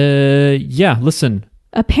 Listen.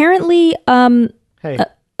 Apparently,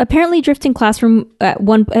 apparently, Drifting Classroom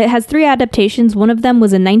it has 3 adaptations. One of them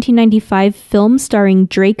was a 1995 film starring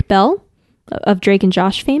Drake Bell of Drake and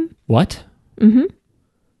Josh fame. What?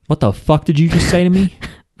 What the fuck did you just say to me?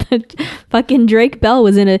 Fucking Drake Bell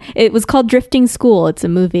was in it was called Drifting School. It's a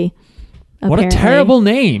movie. Apparently. What a terrible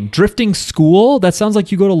name. Drifting School? That sounds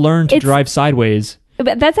like you go to learn to drive sideways.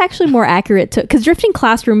 But that's actually more accurate because Drifting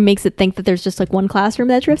Classroom makes it think that there's just like one classroom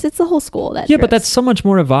that drifts. It's the whole school that drifts. But that's so much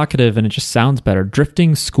more evocative and it just sounds better.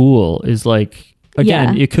 Drifting School is like,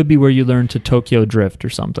 again, it could be where you learn to Tokyo Drift or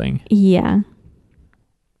something. Yeah.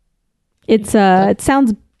 It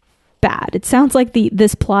sounds bad. It sounds like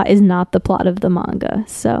this plot is not the plot of the manga.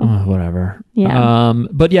 So whatever. Yeah.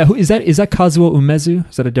 But yeah, is that Kazuo Umezu?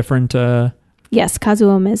 Is that a different? Yes,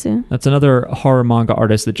 Kazuo Umezu. That's another horror manga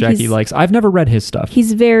artist that Jackie likes. I've never read his stuff.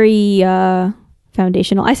 He's very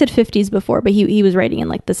foundational. I said 50s before, but he was writing in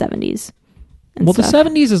like the 70s. Well, the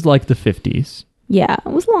 70s is like the 50s. Yeah,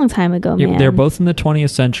 it was a long time ago, man. They're both in the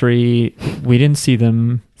 20th century. We didn't see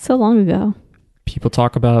them. So long ago. People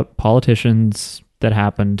talk about politicians that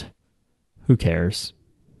happened. Who cares?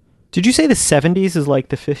 Did you say the 70s is like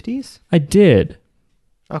the 50s? I did.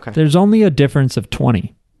 Okay. There's only a difference of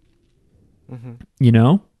 20. You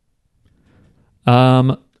know?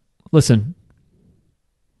 Listen,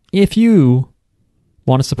 if you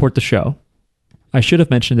want to support the show, I should have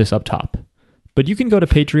mentioned this up top, but you can go to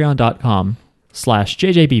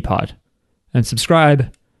patreon.com/JJBpod and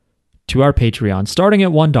subscribe to our Patreon starting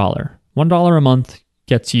at $1. $1 a month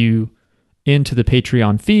gets you into the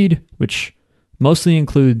Patreon feed, which mostly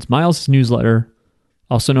includes Miles' newsletter,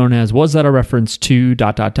 also known as Was That a Reference to ...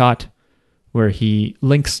 where he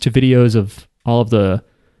links to videos of all of the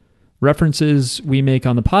references we make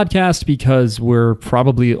on the podcast because we're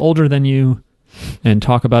probably older than you and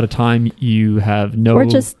talk about a time you have no...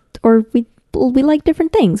 Or we like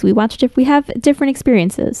different things. We have different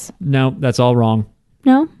experiences. No, that's all wrong.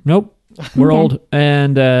 No? Nope. We're old.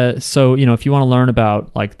 And so, if you want to learn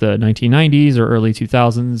about like the 1990s or early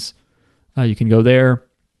 2000s, you can go there.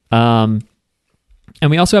 And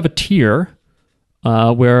we also have a tier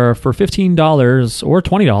where for $15 or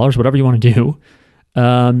 $20, whatever you want to do,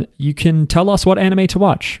 you can tell us what anime to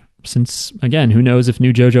watch. Since, again, who knows if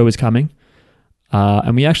new JoJo is coming.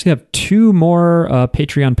 And we actually have 2 more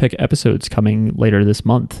Patreon pick episodes coming later this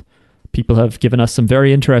month. People have given us some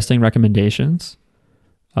very interesting recommendations.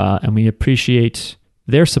 And we appreciate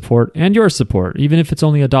their support and your support, even if it's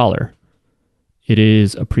only $1. It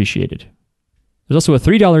is appreciated. There's also a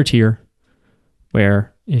 $3 tier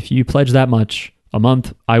where if you pledge that much a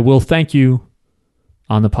month, I will thank you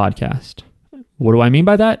on the podcast. What do I mean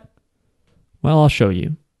by that? Well, I'll show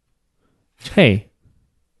you. Hey,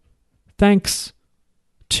 thanks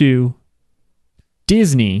to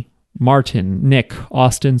Disney, Martin, Nick,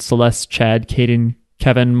 Austin, Celeste, Chad, Caden,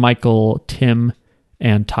 Kevin, Michael, Tim,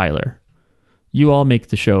 and Tyler. You all make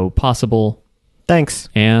the show possible. Thanks.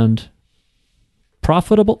 And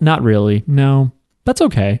profitable? Not really. No, that's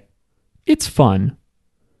okay. It's fun.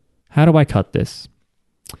 How do I cut this?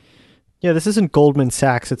 Yeah, this isn't Goldman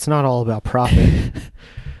Sachs. It's not all about profit.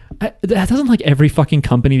 That doesn't like every fucking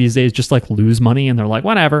company these days just like lose money and they're like,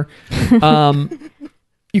 whatever.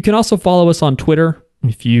 You can also follow us on Twitter.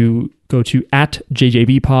 If you go to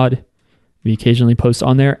 @JJBpod, we occasionally post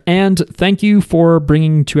on there. And thank you for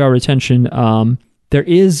bringing to our attention, there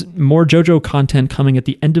is more JoJo content coming at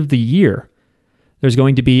the end of the year. There's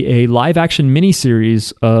going to be a live action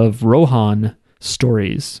miniseries of Rohan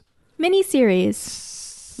stories. Miniseries.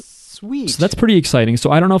 Sweet. So that's pretty exciting. So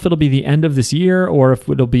I don't know if it'll be the end of this year or if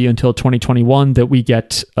it'll be until 2021 that we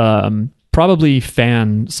get probably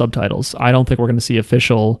fan subtitles. I don't think we're going to see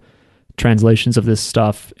official translations of this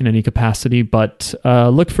stuff in any capacity, but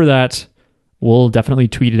look for that. We'll definitely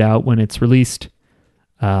tweet it out when it's released.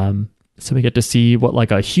 So we get to see what like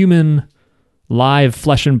a human live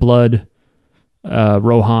flesh and blood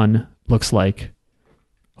Rohan looks like.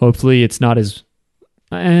 Hopefully it's not as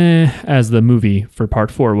the movie for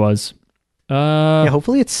part 4 was. Yeah,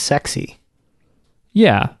 hopefully it's sexy.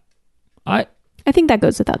 Yeah. I think that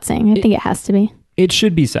goes without saying. I think it has to be. It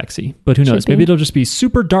should be sexy, but who knows? Maybe it'll just be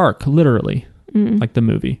super dark, literally, like the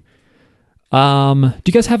movie. Do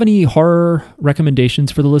you guys have any horror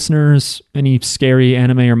recommendations for the listeners? Any scary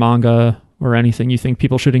anime or manga or anything you think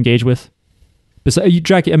people should engage with?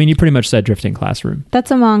 Jackie, I mean, you pretty much said Drifting Classroom.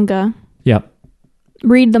 That's a manga. Yep.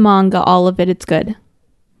 Read the manga, all of it. It's good.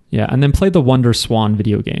 Yeah, and then play the Wonder Swan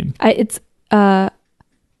video game.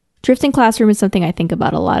 Drifting Classroom is something I think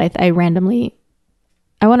about a lot. I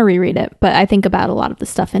want to reread it, but I think about a lot of the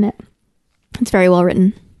stuff in it. It's very well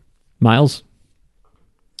written. Miles?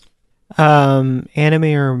 Anime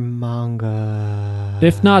or manga?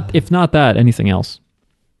 If not that, anything else?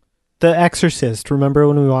 The Exorcist. Remember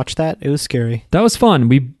when we watched that? It was scary. That was fun.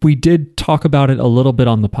 We did talk about it a little bit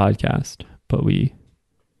on the podcast, but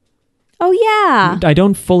Oh, yeah. I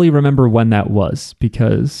don't fully remember when that was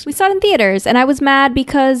because... We saw it in theaters, and I was mad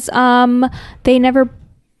because they never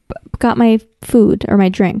got my food or my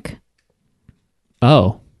drink.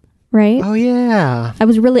 Oh. Right? Oh, yeah. I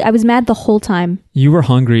was mad the whole time. You were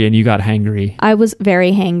hungry and you got hangry. I was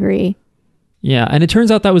very hangry. Yeah, and it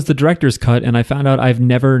turns out that was the director's cut, and I found out I've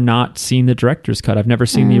never not seen the director's cut. I've never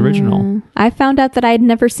seen the original. I found out that I had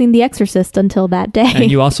never seen The Exorcist until that day.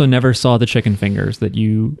 And you also never saw the chicken fingers that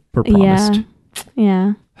you were promised.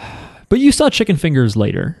 Yeah. But you saw chicken fingers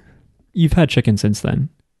later. You've had chicken since then.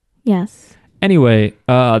 Yes. Anyway,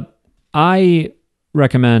 I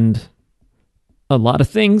recommend a lot of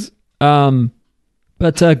things, but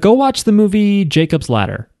go watch the movie Jacob's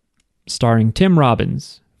Ladder, starring Tim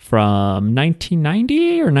Robbins. From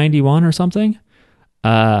 1990 or 91 or something.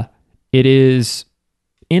 It is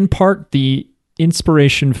in part the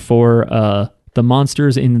inspiration for the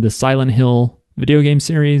monsters in the Silent Hill video game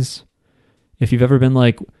series. If you've ever been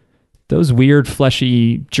like, those weird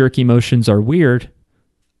fleshy jerky motions are weird,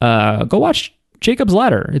 go watch Jacob's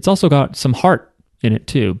Ladder. It's also got some heart in it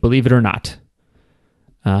too, believe it or not.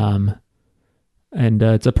 And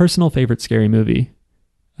it's a personal favorite scary movie.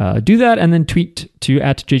 Do that and then tweet to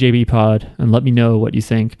 @JJBpod and let me know what you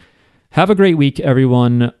think. Have a great week,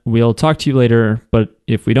 everyone. We'll talk to you later, but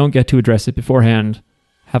if we don't get to address it beforehand,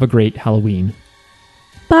 have a great Halloween.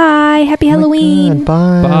 Bye. Happy Halloween.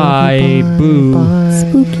 God, bye. Boo. Bye.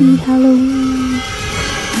 Spooky Halloween.